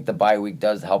 I think the bye week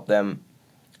does help them.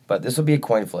 But this will be a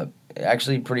coin flip.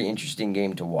 Actually, pretty interesting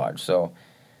game to watch. So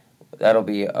that'll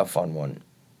be a fun one.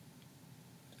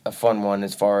 a fun one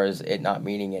as far as it not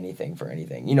meaning anything for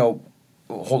anything.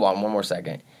 Hold on one more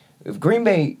second. If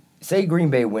say Green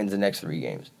Bay wins the next 3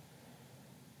 games,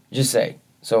 just say.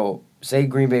 So say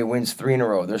Green Bay wins 3 in a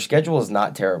row. Their schedule is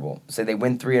not terrible. Say they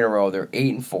win 3 in a row. They're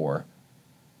 8-4,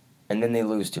 and then they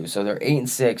lose 2. So they're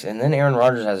 8-6, and then Aaron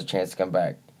Rodgers has a chance to come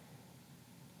back.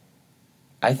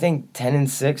 I think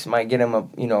 10-6 might get him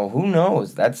who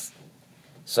knows?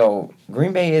 So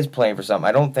Green Bay is playing for something.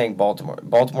 I don't think Baltimore.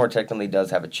 Baltimore technically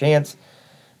does have a chance,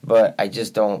 but I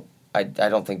just don't. I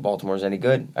don't think Baltimore's any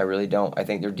good. I really don't. I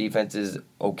think their defense is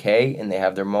okay and they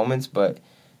have their moments, but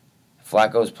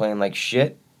Flacco's playing like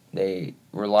shit. They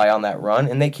rely on that run,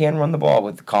 and they can run the ball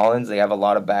with Collins. They have a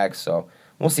lot of backs, so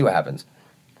we'll see what happens.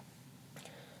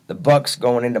 The Bucks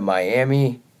going into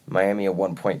Miami. Miami a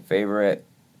 1-point favorite.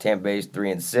 Tampa Bay's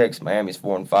 3-6. Miami's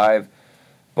 4-5.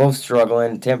 Both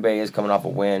struggling. Tampa Bay is coming off a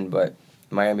win, but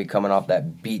Miami coming off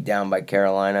that beat down by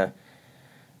Carolina.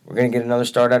 We're going to get another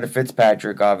start out of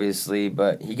Fitzpatrick, obviously,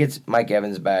 but he gets Mike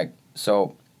Evans back.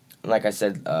 So, like I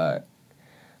said,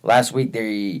 last week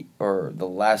the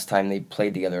last time they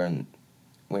played together, and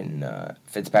when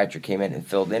Fitzpatrick came in and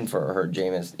filled in for Hurt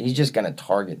Jameis, he's just going to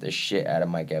target the shit out of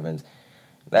Mike Evans.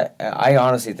 That I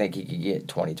honestly think he could get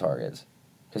 20 targets.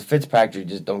 Because Fitzpatrick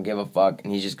just don't give a fuck,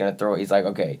 and he's just going to throw it. He's like,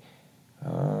 okay,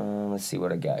 let's see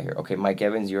what I got here. Okay, Mike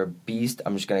Evans, you're a beast.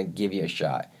 I'm just going to give you a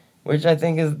shot, which I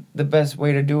think is the best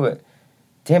way to do it.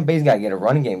 Tampa Bay's got to get a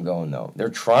running game going, though. They're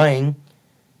trying.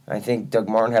 I think Doug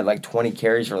Martin had like 20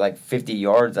 carries for like 50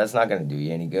 yards. That's not going to do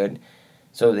you any good.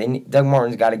 So Doug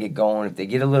Martin's got to get going. If they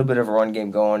get a little bit of a run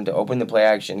game going to open the play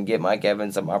action and get Mike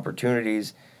Evans some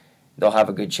opportunities, they'll have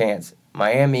a good chance.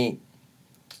 Miami,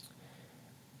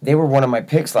 they were one of my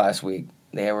picks last week.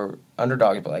 They were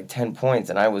underdogs by like 10 points,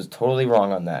 and I was totally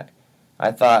wrong on that.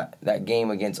 I thought that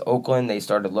game against Oakland, they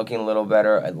started looking a little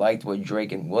better. I liked what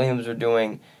Drake and Williams were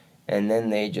doing, and then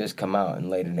they just come out and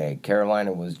laid an egg.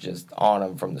 Carolina was just on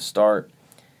them from the start.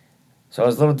 So I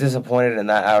was a little disappointed in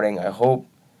that outing. I hope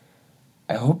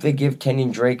they give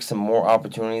Kenyon Drake some more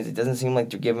opportunities. It doesn't seem like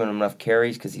they're giving him enough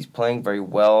carries because he's playing very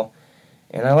well.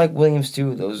 And I like Williams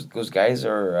too. Those guys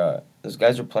are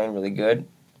playing really good,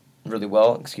 really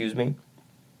well. Excuse me.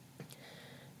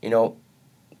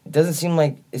 It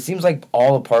seems like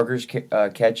all of Parker's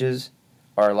catches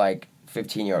are like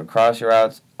 15-yard crossing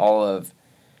routes. All of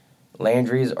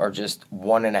Landry's are just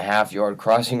 1.5-yard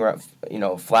crossing route,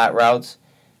 flat routes.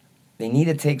 They need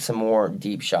to take some more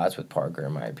deep shots with Parker,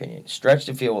 in my opinion. Stretch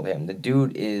the field with him. The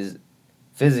dude is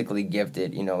physically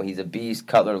gifted. He's a beast.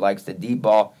 Cutler likes the deep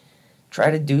ball.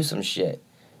 Try to do some shit.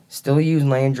 Still use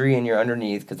Landry in your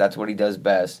underneath because that's what he does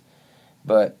best.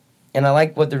 And I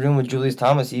like what they're doing with Julius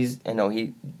Thomas. He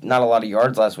not a lot of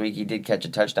yards last week. He did catch a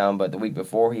touchdown, but the week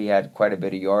before he had quite a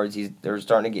bit of yards. They're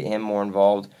starting to get him more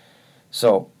involved.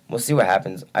 So we'll see what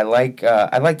happens. I like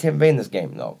Tampa Bay in this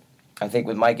game though. I think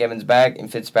with Mike Evans back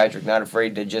and Fitzpatrick not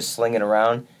afraid to just sling it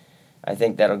around, I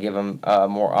think that'll give him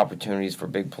more opportunities for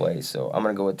big plays. So I'm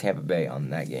gonna go with Tampa Bay on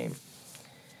that game.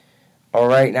 All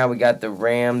right, now we got the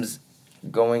Rams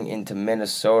going into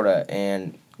Minnesota,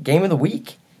 and game of the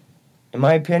week. In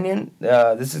my opinion,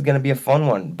 this is going to be a fun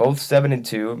one. Both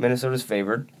 7-2. Minnesota's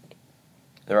favored.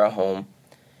 They're at home.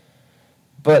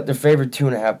 But they're favored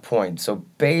 2.5 points. So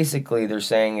basically, they're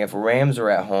saying if Rams are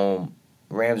at home,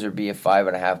 Rams would be a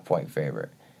 5.5-point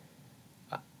favorite.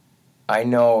 I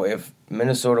know if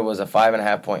Minnesota was a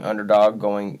 5.5-point underdog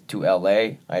going to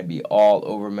LA, I'd be all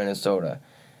over Minnesota.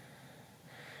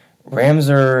 Rams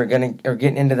are getting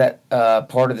into that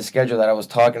part of the schedule that I was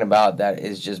talking about that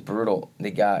is just brutal.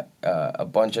 They got a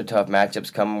bunch of tough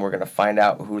matchups coming. We're going to find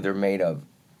out who they're made of.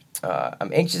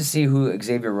 I'm anxious to see who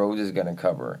Xavier Rhodes is going to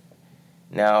cover.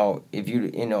 Now, if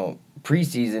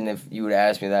preseason, if you would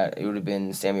ask me that, it would have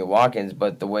been Sammy Watkins,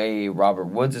 but the way Robert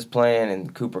Woods is playing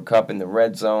and Cooper Kupp in the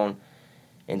red zone,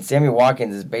 and Sammy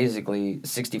Watkins is basically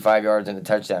 65 yards and a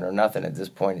touchdown or nothing at this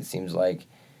point, it seems like.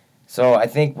 So I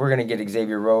think we're going to get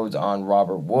Xavier Rhodes on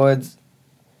Robert Woods,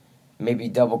 maybe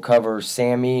double cover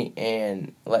Sammy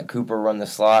and let Cooper run the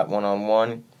slot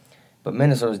one-on-one. But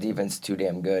Minnesota's defense is too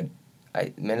damn good.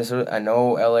 I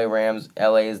know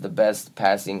LA is the best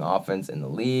passing offense in the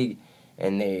league,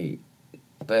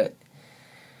 but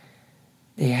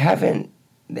their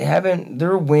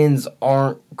wins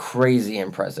aren't crazy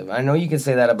impressive. I know you can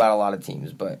say that about a lot of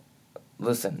teams, but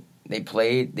listen, they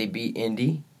beat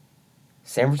Indy,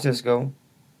 San Francisco,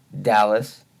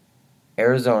 Dallas,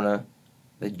 Arizona,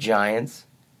 the Giants,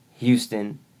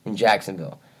 Houston, and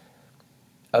Jacksonville.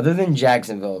 Other than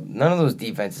Jacksonville, none of those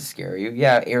defenses scare you.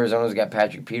 Yeah, Arizona's got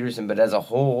Patrick Peterson, but as a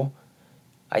whole,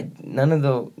 none of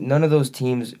those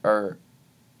teams are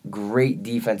great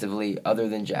defensively other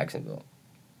than Jacksonville.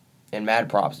 And mad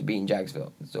props to beating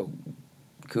Jacksonville. So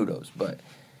kudos. But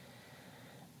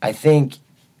I think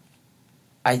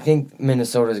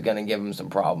Minnesota is going to give them some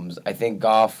problems. I think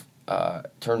Goff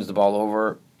turns the ball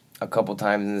over a couple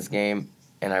times in this game,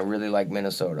 and I really like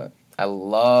Minnesota. I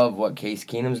love what Case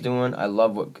Keenum's doing. I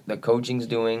love what the coaching's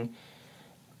doing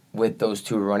with those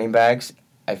two running backs.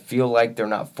 I feel like they're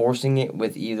not forcing it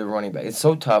with either running back. It's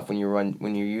so tough when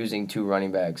you're using two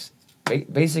running backs,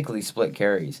 basically split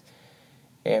carries.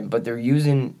 But they're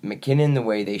using McKinnon the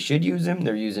way they should use him.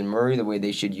 They're using Murray the way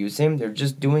they should use him. They're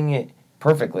just doing it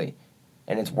perfectly,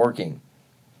 and it's working.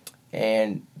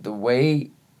 And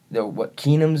what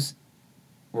Keenum's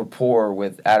rapport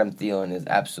with Adam Thielen is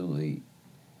absolutely.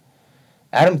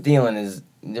 Adam Thielen is.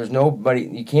 There's nobody.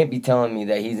 You can't be telling me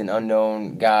that he's an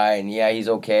unknown guy and yeah, he's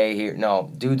okay here.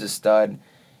 No, dude's a stud.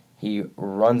 He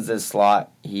runs this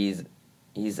slot. He's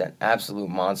an absolute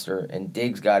monster. And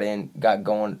Diggs got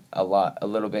going a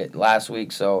little bit last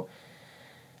week. So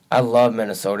I love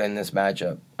Minnesota in this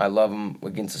matchup. I love them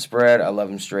against the spread. I love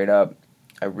them straight up.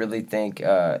 I really think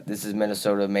this is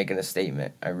Minnesota making a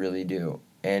statement. I really do.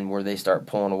 And where they start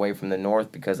pulling away from the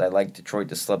North, because I like Detroit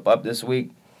to slip up this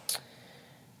week.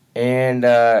 And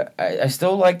I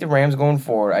still like the Rams going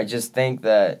forward. I just think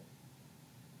that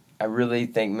I really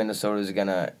think Minnesota is going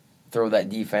to throw that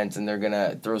defense, and they're going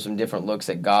to throw some different looks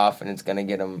at Goff, and it's going to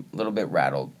get them a little bit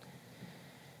rattled.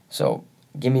 So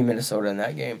give me Minnesota in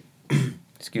that game.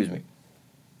 Excuse me.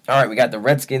 All right, we got the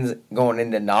Redskins going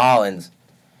into New Orleans.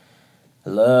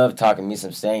 I love talking me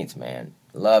some Saints, man.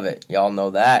 Love it. Y'all know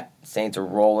that. Saints are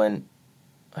rolling.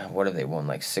 What have they won?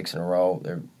 Like 6 in a row.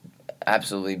 They're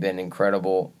absolutely been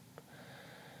incredible.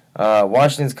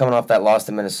 Washington's coming off that loss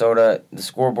to Minnesota. The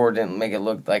scoreboard didn't make it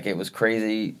look like it was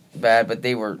crazy bad, but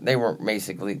they weren't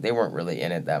really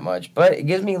in it that much. But it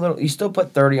gives me a little. You still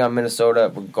put 30 on Minnesota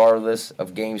regardless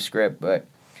of game script, but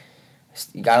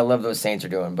you gotta love those Saints are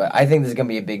doing. But I think this is gonna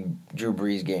be a big Drew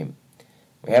Brees game.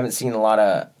 We haven't seen a lot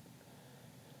of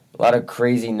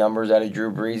crazy numbers out of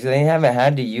Drew Brees. They haven't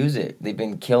had to use it. They've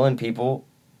been killing people,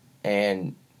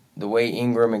 and the way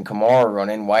Ingram and Kamara are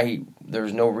running,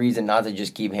 there's no reason not to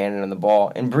just keep handing him the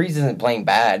ball. And Brees isn't playing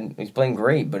bad. He's playing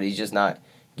great, but he's just not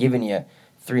giving you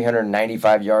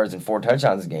 395 yards and 4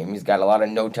 touchdowns a game. He's got a lot of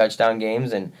no-touchdown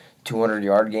games and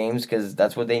 200-yard games because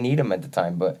that's what they need him at the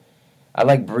time. But I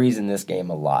like Brees in this game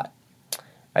a lot.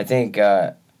 I think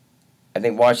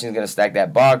Washington's going to stack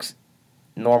that box.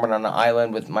 Norman on the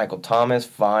island with Michael Thomas,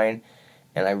 fine.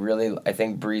 And I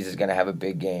think Brees is going to have a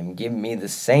big game. Give me the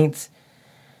Saints.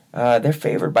 They're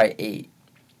favored by 8.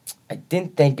 I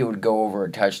didn't think it would go over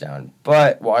a touchdown,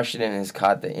 but Washington has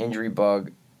caught the injury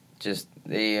bug. Just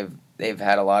they've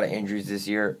had a lot of injuries this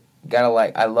year.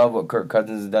 I love what Kirk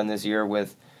Cousins has done this year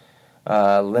with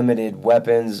limited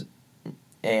weapons,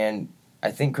 and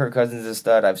I think Kirk Cousins is a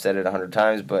stud. I've said it 100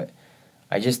 times, but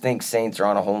I just think Saints are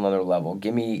on a whole nother level.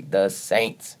 Give me the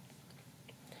Saints.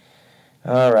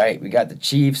 All right, we got the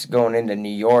Chiefs going into New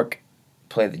York.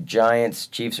 Play the Giants.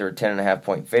 Chiefs are a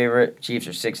 10.5-point favorite. Chiefs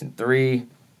are 6-3.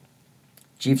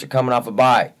 Chiefs are coming off a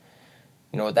bye.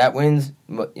 You know what that wins?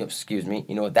 Excuse me.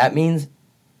 You know what that means?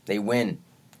 They win.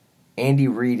 Andy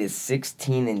Reid is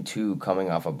 16-2 coming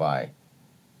off a bye.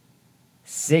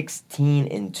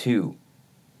 16-2.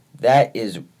 That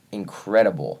is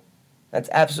incredible. That's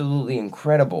absolutely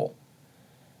incredible.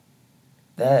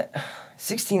 That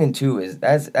 16-2 is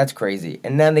that's crazy.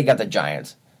 And then they got the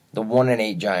Giants, the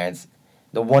 1-8 Giants.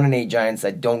 The 1-8 Giants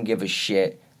that don't give a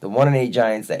shit. The 1-8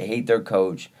 Giants that hate their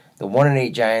coach. The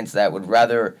 1-8 Giants that would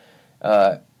rather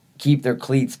keep their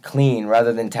cleats clean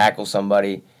rather than tackle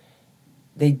somebody.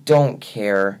 They don't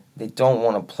care. They don't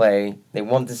want to play. They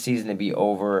want the season to be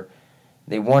over.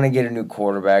 They want to get a new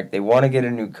quarterback. They want to get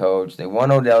a new coach. They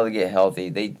want Odell to get healthy.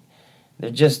 They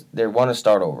want to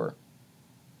start over.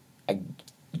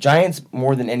 Giants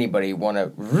more than anybody want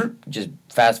to just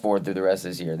fast forward through the rest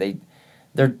of this year. They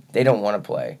don't want to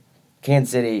play.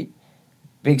 Kansas City,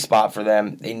 big spot for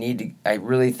them. They need to. I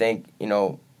really think they're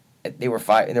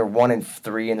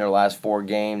 1-3 in their last 4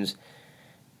 games.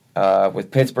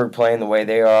 With Pittsburgh playing the way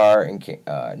they are, and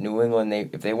New England,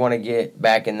 if they want to get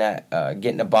back in that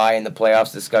getting a bye in the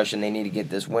playoffs discussion, they need to get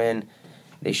this win.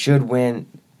 They should win.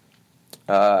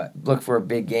 Look for a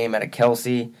big game out of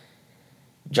Kelsey.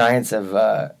 Giants have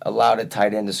allowed a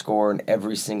tight end to score in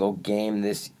every single game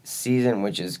this season,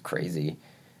 which is crazy.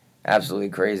 Absolutely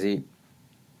crazy.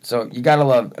 So you got to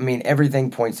love, everything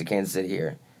points to Kansas City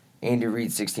here. Andy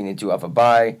Reid 16-2 off a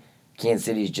bye. Kansas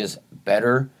City is just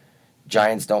better.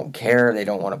 Giants don't care. They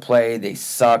don't want to play. They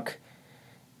suck.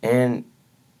 And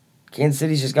Kansas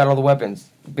City's just got all the weapons.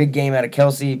 Big game out of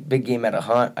Kelsey, big game out of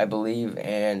Hunt, I believe,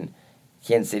 and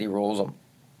Kansas City rolls them.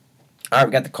 All right,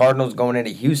 we got the Cardinals going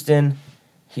into Houston.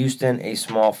 Houston, a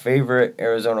small favorite.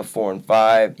 Arizona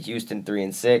 4-5. Houston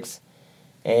 3-6.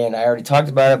 And I already talked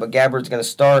about it, but Gabbert's going to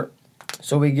start.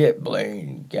 So we get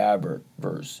Blaine Gabbert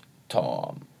versus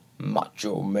Tom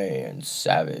Macho Man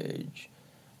Savage.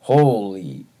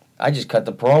 Holy, I just cut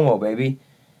the promo, baby.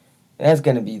 That's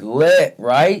going to be lit,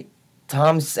 right?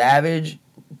 Tom Savage,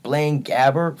 Blaine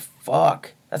Gabbert.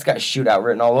 Fuck. That's got shootout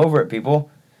written all over it,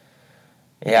 people.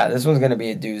 Yeah, this one's going to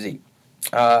be a doozy.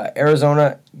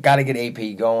 Arizona, got to get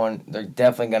AP going. They're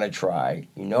definitely going to try.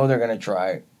 You know they're going to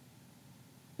try.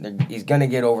 He's going to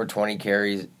get over 20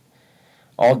 carries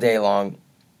all day long.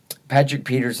 Patrick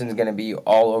Peterson's going to be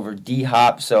all over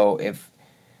D-Hop. So if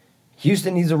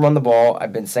Houston needs to run the ball,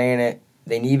 I've been saying it,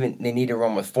 they need to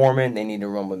run with Foreman. They need to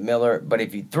run with Miller. But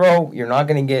if you throw, you're not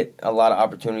going to get a lot of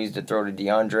opportunities to throw to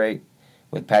DeAndre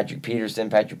with Patrick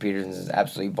Peterson. Patrick Peterson is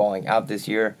absolutely balling out this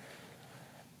year.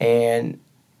 And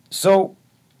so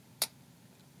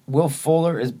Will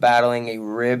Fuller is battling a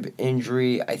rib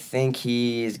injury. I think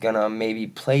he's going to maybe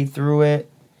play through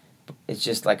it. It's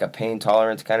just like a pain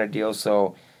tolerance kind of deal.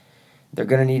 So they're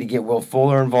going to need to get Will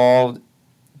Fuller involved,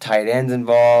 tight ends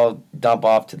involved, dump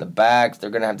off to the backs. They're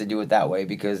going to have to do it that way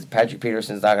because Patrick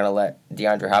Peterson's not going to let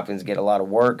DeAndre Hopkins get a lot of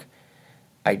work.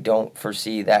 I don't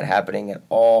foresee that happening at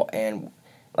all. And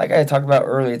like I talked about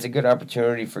earlier, it's a good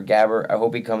opportunity for Gabbert. I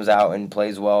hope he comes out and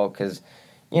plays well because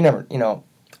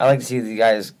I like to see these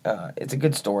guys. It's a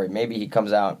good story. Maybe he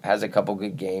comes out, has a couple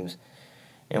good games,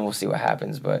 and we'll see what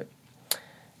happens. But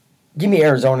give me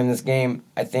Arizona in this game.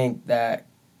 I think that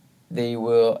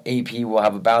AP will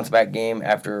have a bounce-back game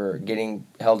after getting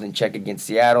held in check against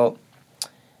Seattle.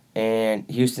 And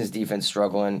Houston's defense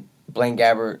struggling. Blaine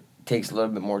Gabbert takes a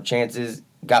little bit more chances,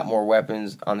 got more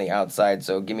weapons on the outside,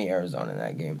 so give me Arizona in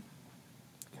that game.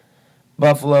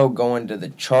 Buffalo going to the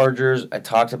Chargers. I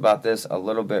talked about this a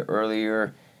little bit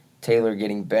earlier. Taylor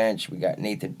getting benched. We got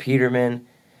Nathan Peterman.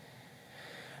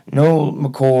 No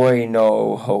McCoy,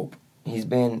 no hope. He's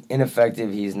been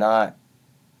ineffective. He's not.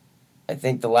 I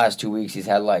think the last 2 weeks he's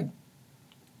had like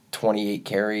 28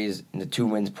 carries. In the 2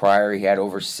 wins prior, he had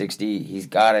over 60. He's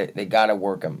got it. They got to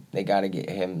work him. They got to get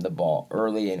him the ball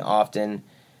early and often.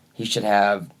 He should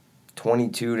have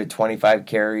 22 to 25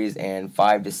 carries and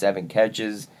 5 to 7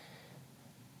 catches.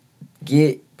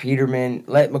 Get Peterman,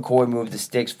 let McCoy move the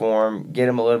sticks for him, get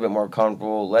him a little bit more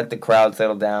comfortable, let the crowd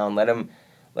settle down, let him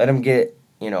get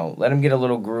a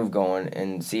little groove going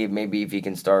and see if he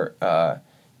can start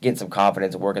getting some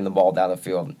confidence and working the ball down the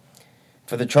field.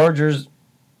 For the Chargers,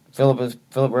 Phillip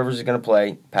Rivers is going to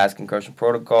play, pass concussion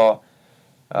protocol.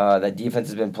 That defense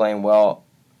has been playing well.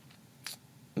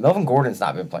 Melvin Gordon's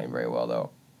not been playing very well,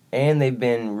 though. And they've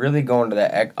been really going to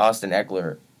that Austin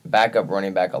Eckler backup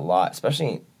running back a lot,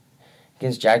 especially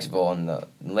against Jacksonville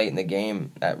late in the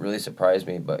game. That really surprised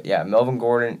me. But, yeah, Melvin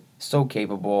Gordon, so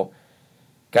capable.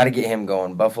 Got to get him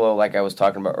going. Buffalo, like I was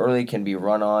talking about early, can be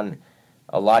run on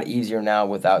a lot easier now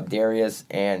without Darius.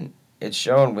 And it's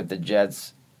shown with the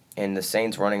Jets and the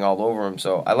Saints running all over him.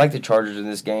 So I like the Chargers in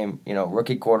this game.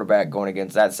 Rookie quarterback going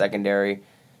against that secondary.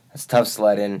 That's tough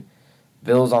sledding.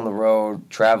 Bills on the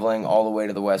road, traveling all the way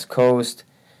to the West Coast.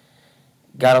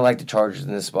 Gotta like the Chargers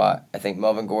in this spot. I think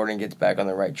Melvin Gordon gets back on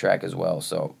the right track as well.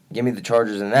 So give me the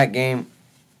Chargers in that game.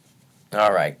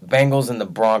 All right, Bengals and the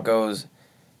Broncos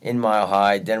in Mile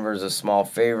High. Denver's a small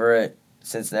favorite.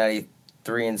 Cincinnati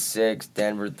 3-6.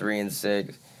 Denver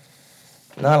 3-6.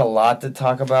 Not a lot to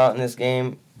talk about in this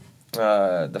game.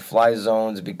 The fly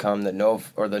zones become the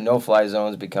no-fly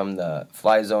zones become the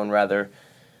fly zone rather.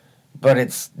 But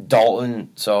it's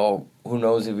Dalton, so who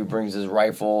knows if he brings his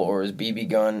rifle or his BB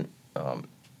gun.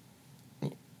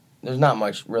 There's not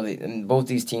much really, and both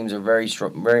these teams are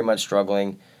very much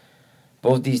struggling.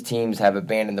 Both these teams have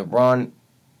abandoned the run,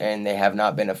 and they have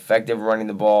not been effective running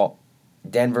the ball.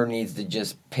 Denver needs to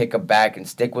just pick a back and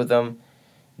stick with them.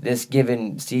 This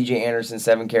given C.J. Anderson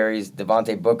 7 carries,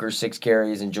 Devontae Booker 6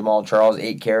 carries, and Jamal Charles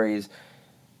 8 carries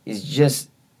is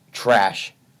just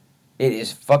trash. It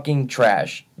is fucking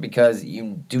trash because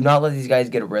you do not let these guys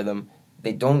get a rhythm.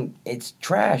 It's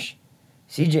trash.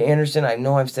 C.J. Anderson, I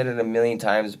know I've said it a million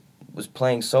times, was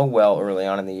playing so well early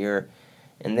on in the year,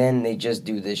 and then they just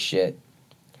do this shit.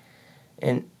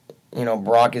 And,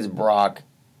 Brock is Brock.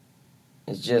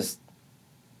 It's just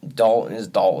Dalton is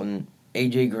Dalton.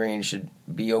 A.J. Green should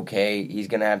be okay. He's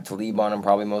going to have Talib on him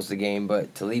probably most of the game,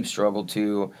 but Talib struggled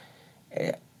too.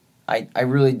 I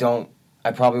really don't.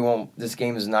 I probably won't. This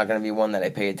game is not going to be one that I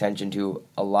pay attention to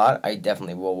a lot. I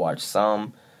definitely will watch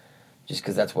some just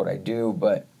because that's what I do,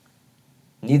 but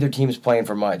neither team's playing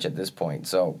for much at this point,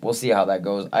 so we'll see how that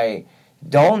goes.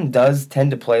 Dalton does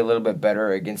tend to play a little bit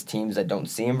better against teams that don't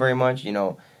see him very much.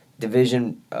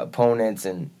 Division opponents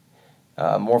and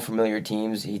more familiar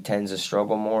teams, he tends to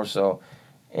struggle more. So,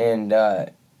 and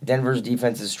Denver's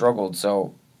defense has struggled,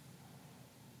 so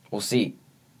we'll see.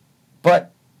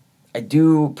 But I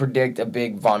do predict a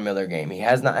big Von Miller game. He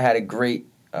has not had a great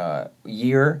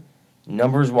year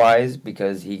numbers-wise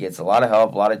because he gets a lot of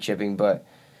help, a lot of chipping, but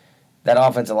that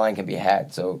offensive line can be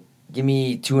had. So give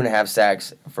me 2.5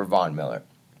 sacks for Von Miller.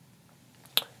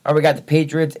 All right, we got the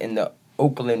Patriots and the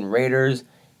Oakland Raiders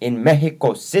in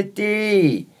Mexico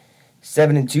City.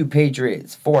 7-2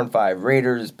 Patriots, 4-5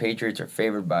 Raiders. Patriots are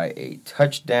favored by a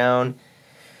touchdown.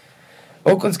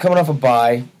 Oakland's coming off a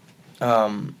bye.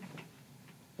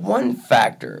 One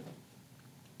factor,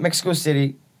 Mexico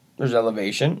City, there's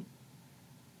elevation.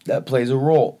 That plays a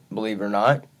role, believe it or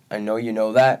not. I know you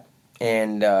know that.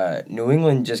 And New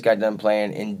England just got done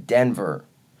playing in Denver.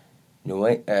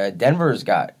 Denver's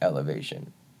got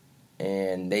elevation.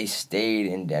 And they stayed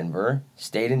in Denver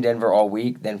all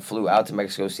week, then flew out to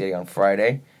Mexico City on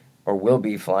Friday, or will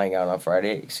be flying out on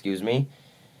Friday, excuse me.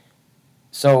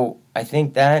 So I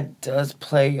think that does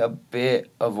play a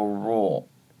bit of a role.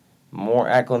 More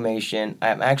acclimation.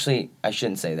 I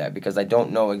shouldn't say that because I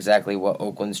don't know exactly what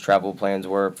Oakland's travel plans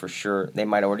were for sure. They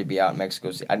might already be out in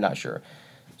Mexico City. I'm not sure.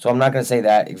 So I'm not going to say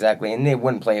that exactly. And they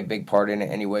wouldn't play a big part in it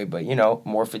anyway, but,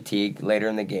 more fatigue later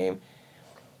in the game.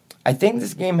 I think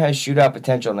this game has shootout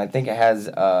potential, and I think it has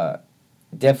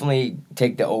definitely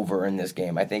take the over in this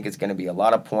game. I think it's going to be a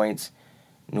lot of points.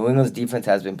 New England's defense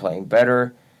has been playing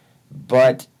better,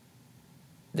 but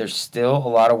there's still a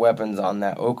lot of weapons on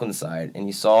that Oakland side. And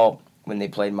you saw when they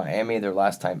played Miami their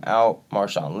last time out,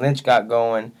 Marshawn Lynch got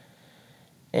going.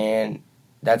 And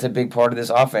that's a big part of this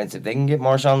offense. If they can get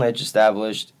Marshawn Lynch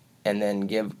established and then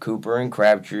give Cooper and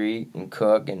Crabtree and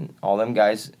Cook and all them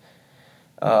guys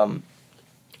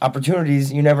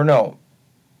opportunities, you never know.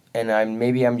 And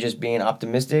maybe I'm just being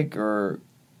optimistic or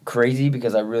crazy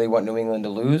because I really want New England to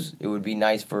lose. It would be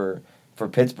nice for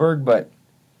Pittsburgh, but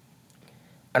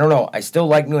I don't know. I still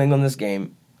like New England this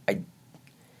game. I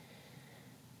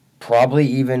probably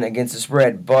even against the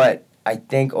spread, but I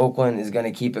think Oakland is going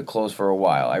to keep it close for a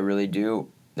while. I really do.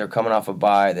 They're coming off a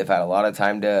bye. They've had a lot of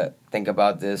time to think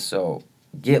about this, so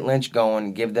get Lynch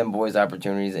going, give them boys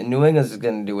opportunities, and New England's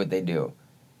going to do what they do.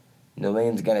 New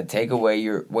England's going to take away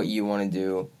what you want to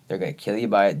do. They're going to kill you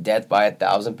by death by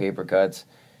 1,000 paper cuts,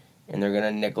 and they're going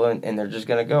to nickel and they're just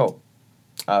going to go.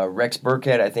 Rex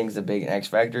Burkhead, I think, is a big X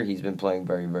factor. He's been playing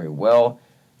very, very well.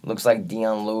 Looks like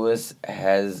Dion Lewis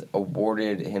has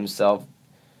awarded himself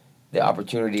the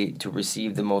opportunity to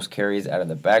receive the most carries out of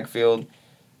the backfield.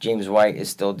 James White is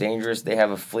still dangerous. They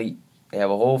have a fleet. They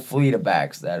have a whole fleet of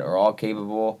backs that are all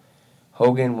capable.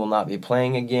 Hogan will not be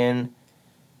playing again,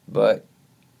 but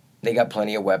they got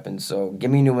plenty of weapons. So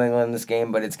give me New England in this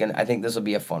game, but I think this will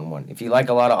be a fun one. If you like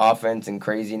a lot of offense and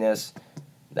craziness,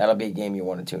 that'll be a game you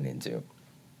want to tune into.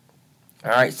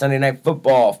 All right, Sunday Night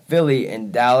Football, Philly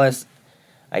and Dallas.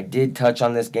 I did touch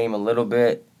on this game a little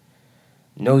bit.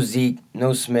 No Zeke,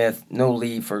 no Smith, no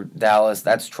Lee for Dallas.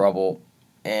 That's trouble.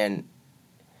 And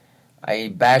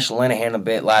I bashed Linehan a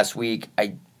bit last week.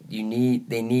 They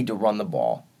need to run the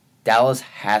ball. Dallas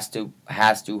has to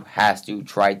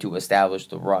try to establish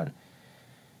the run.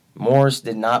 Morris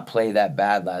did not play that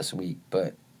bad last week,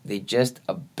 but they just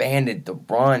abandoned the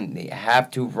run. They have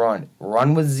to run.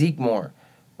 Run with Zeke more.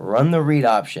 Run the read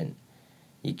option.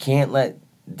 You can't let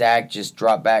Dak just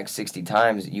drop back 60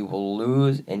 times. You will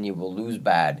lose, and you will lose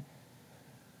bad.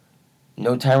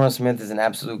 No, Tyron Smith is an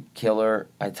absolute killer.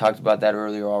 I talked about that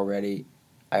earlier already.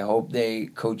 I hope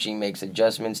coaching makes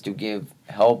adjustments to give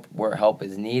help where help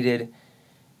is needed.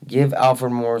 Give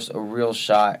Alfred Morris a real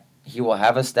shot. He will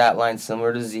have a stat line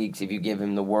similar to Zeke's if you give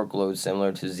him the workload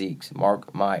similar to Zeke's.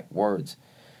 Mark my words.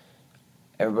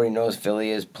 Everybody knows Philly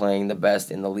is playing the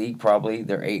best in the league probably.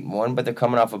 They're 8-1, but they're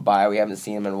coming off a bye. We haven't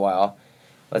seen them in a while.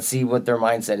 Let's see what their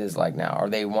mindset is like now. Do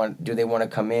they want to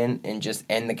come in and just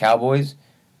end the Cowboys?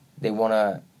 They want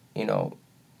to,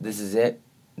 this is it.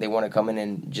 They want to come in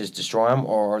and just destroy them,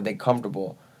 or are they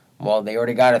comfortable? Well, they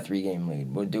already got a 3-game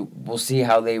lead. We'll see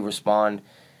how they respond.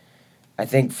 I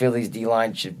think Philly's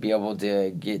D-line should be able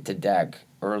to get to Dak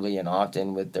early and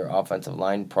often with their offensive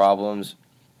line problems.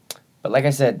 But like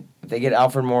I said, if they get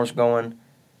Alfred Morris going,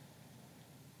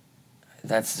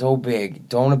 that's so big.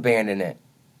 Don't abandon it.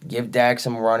 Give Dak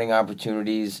some running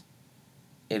opportunities.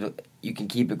 You can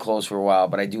keep it close for a while,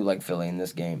 but I do like Philly in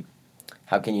this game.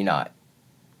 How can you not?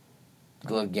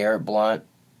 Look, Garrett Blunt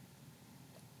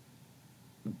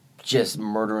just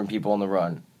murdering people on the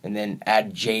run. and then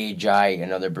add J.J.,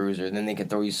 another bruiser, and then they can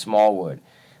throw you Smallwood.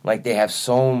 Like, they have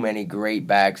so many great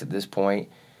backs at this point,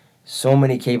 so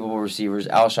many capable receivers,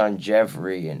 Alshon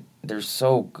Jeffrey, and they're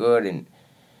so good, and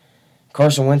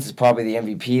Carson Wentz is probably the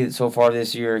MVP so far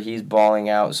this year. He's balling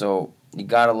out, so you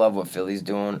gotta love what Philly's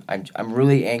doing. I'm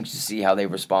really anxious to see how they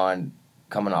respond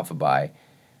coming off a bye.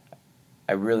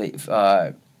 I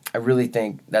really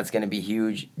think that's going to be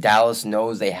huge. Dallas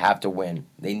knows they have to win.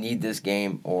 They need this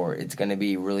game, or it's going to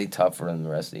be really tough for them the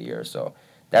rest of the year. So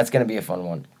that's going to be a fun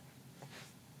one.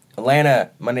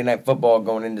 Atlanta, Monday Night Football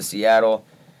going into Seattle.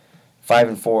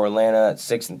 5-4 Atlanta,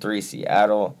 6-3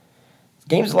 Seattle. This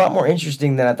game's a lot more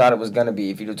interesting than I thought it was going to be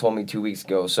if you'd have told me 2 weeks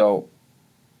ago. So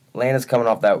Atlanta's coming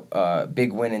off that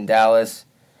big win in Dallas.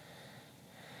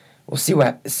 We'll see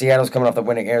what Seattle's coming off the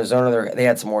win in Arizona. They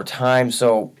had some more time,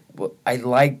 so I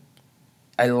like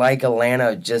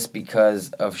Atlanta just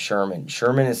because of Sherman.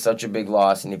 Sherman is such a big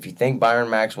loss, and if you think Byron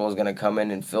Maxwell is going to come in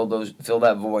and fill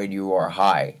that void, you are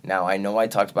high. Now, I know I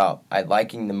talked about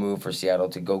liking the move for Seattle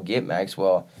to go get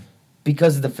Maxwell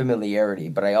because of the familiarity,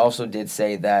 but I also did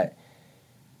say that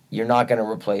you're not going to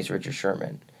replace Richard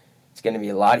Sherman. It's going to be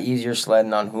a lot easier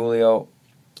sledding on Julio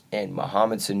and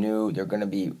Mohamed Sanu. There are going to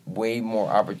be way more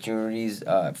opportunities.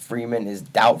 Freeman is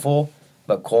doubtful,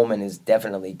 but Coleman is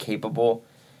definitely capable.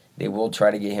 They will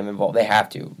try to get him involved. They have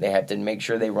to. They have to make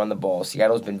sure they run the ball.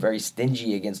 Seattle's been very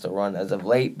stingy against the run as of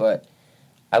late, but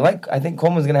I think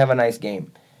Coleman's going to have a nice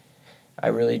game. I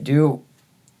really do.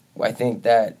 I think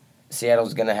that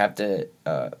Seattle's going to have to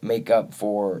make up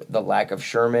for the lack of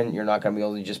Sherman. You're not going to be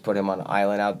able to just put him on an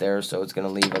island out there, so it's going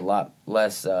to leave a lot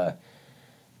less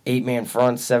 8-man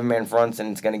fronts, 7-man fronts, and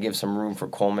it's going to give some room for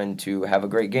Coleman to have a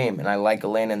great game. And I like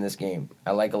Atlanta in this game.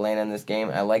 I like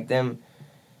them.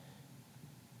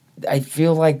 I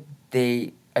feel like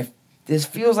this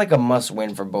feels like a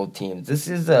must-win for both teams. This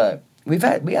is we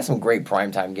had some great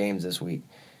primetime games this week.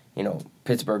 You know,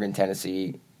 Pittsburgh and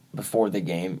Tennessee before the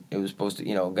game. It was supposed to,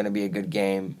 going to be a good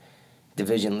game.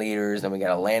 Division leaders. Then we got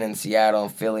Atlanta and Seattle,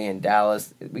 Philly and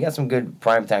Dallas. We got some good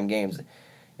primetime games.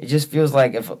 It just feels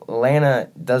like if Atlanta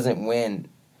doesn't win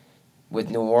with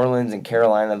New Orleans and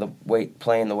Carolina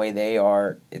playing the way they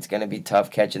are, it's going to be tough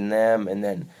catching them. And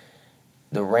then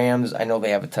the Rams, I know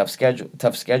they have a tough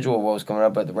schedule what was coming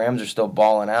up, but the Rams are still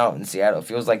balling out in Seattle. It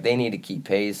feels like they need to keep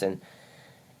pace, and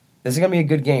this is going to be a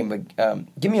good game, but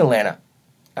give me Atlanta.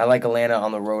 I like Atlanta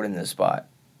on the road in this spot.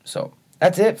 So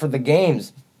that's it for the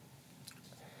games.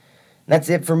 That's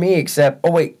it for me, except,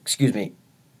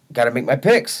 got to make my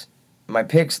picks. My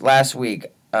picks last week,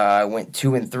 I went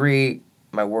 2-3.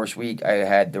 My worst week, I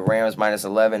had the Rams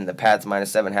 -11, the Pats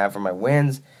 -7.5 for my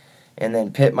wins, and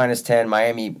then Pitt -10,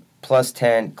 Miami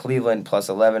 +10, Cleveland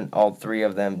 +11. All three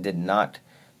of them did not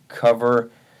cover.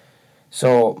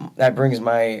 So that brings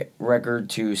my record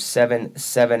to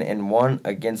 7-1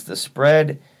 against the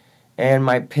spread. And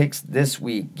my picks this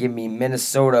week give me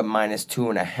Minnesota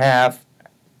 -2.5.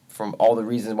 From all the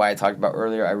reasons why I talked about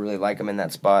earlier, I really like them in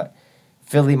that spot.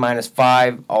 Philly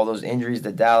 -5, all those injuries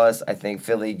to Dallas. I think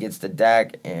Philly gets to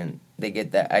Dak, and they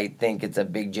get that. I think it's a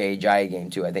big J.J. game,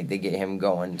 too. I think they get him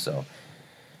going. So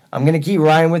I'm going to keep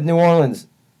riding with New Orleans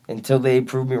until they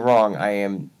prove me wrong.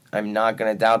 I'm not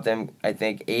going to doubt them. I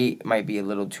think 8 might be a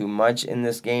little too much in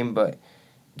this game, but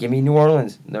give me New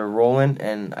Orleans. They're rolling,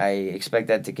 and I expect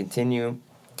that to continue.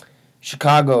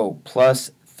 Chicago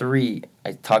 +3.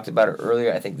 I talked about it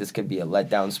earlier. I think this could be a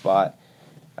letdown spot.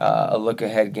 A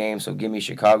look-ahead game, so give me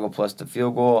Chicago plus the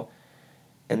field goal.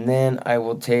 And then I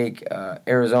will take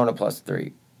Arizona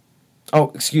 +3.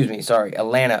 Oh, excuse me, sorry,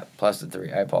 Atlanta plus the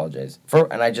 3. I apologize.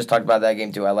 And I just talked about that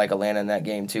game, too. I like Atlanta in that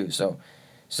game, too. So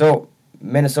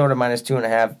Minnesota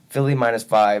 -2.5, Philly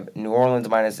 -5, New Orleans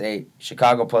 -8,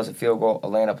 Chicago plus a field goal,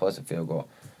 Atlanta plus a field goal.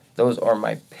 Those are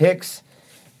my picks.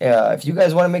 If you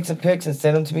guys want to make some picks and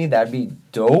send them to me, that'd be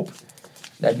dope.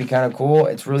 That'd be kind of cool.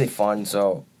 It's really fun,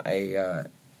 so I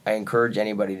encourage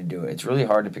anybody to do it. It's really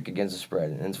hard to pick against the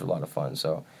spread, and it's a lot of fun.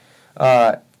 So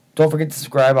don't forget to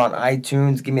subscribe on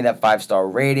iTunes. Give me that 5-star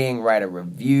rating. Write a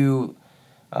review.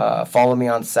 Follow me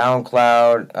on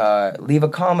SoundCloud. Leave a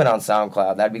comment on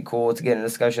SoundCloud. That'd be cool to get a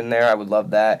discussion there. I would love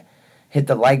that. Hit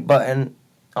the like button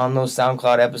on those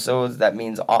SoundCloud episodes.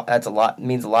 Means a lot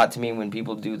to me when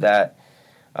people do that.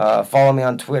 Follow me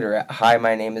on Twitter at Hi,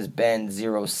 my name is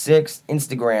Ben06.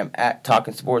 Instagram at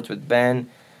Talkin Sports with Ben.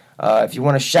 If you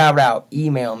want to shout out,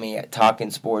 email me at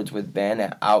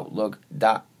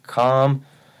talkinsportswithben@outlook.com.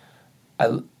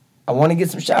 I want to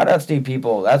get some shout outs to you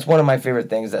people. That's one of my favorite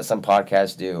things that some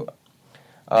podcasts do.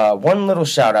 One little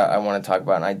shout out I want to talk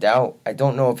about, and I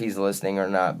don't know if he's listening or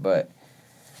not, but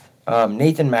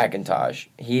Nathan McIntosh.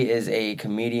 He is a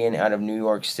comedian out of New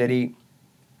York City,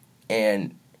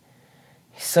 and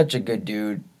he's such a good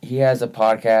dude. He has a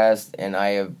podcast, and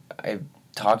I've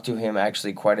talked to him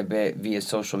actually quite a bit via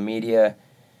social media,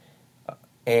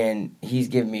 and he's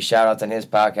given me shout outs on his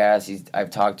podcast. I've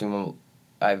talked to him.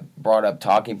 I've brought up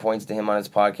talking points to him on his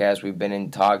podcast. We've been in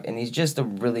talk, and he's just a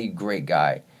really great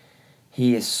guy.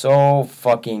 He is so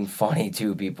fucking funny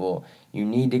too, people. You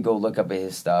need to go look up at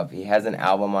his stuff. He has an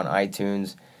album on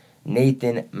iTunes.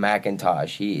 Nathan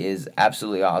McIntosh. He is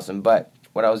absolutely awesome. But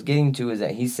what I was getting to is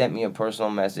that he sent me a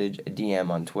personal message, a DM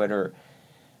on Twitter,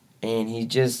 and he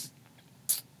just,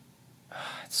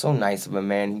 it's so nice of him,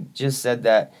 man. He just said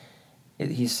that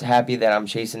he's happy that I'm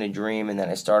chasing a dream and that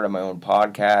I started my own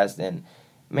podcast. And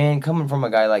man, coming from a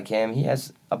guy like him, he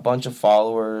has a bunch of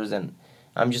followers, and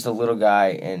I'm just a little guy,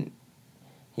 and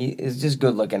he is just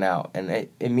good looking out, and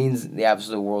it means the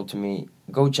absolute world to me.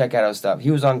 Go check out his stuff.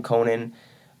 He was on Conan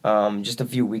just a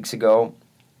few weeks ago,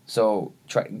 so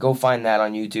go find that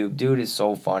on YouTube. Dude is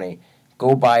so funny.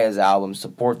 Go buy his album.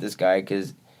 Support this guy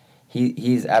because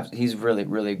he's really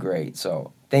really great.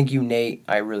 So thank you, Nate.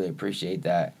 I really appreciate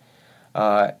that.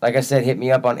 Like I said, hit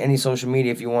me up on any social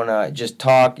media if you wanna just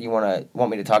talk.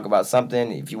 Want me to talk about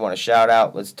something. If you want to shout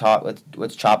out, let's talk.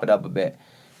 Let's chop it up a bit.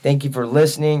 Thank you for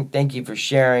listening. Thank you for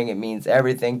sharing. It means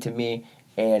everything to me.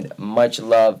 And much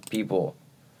love, people.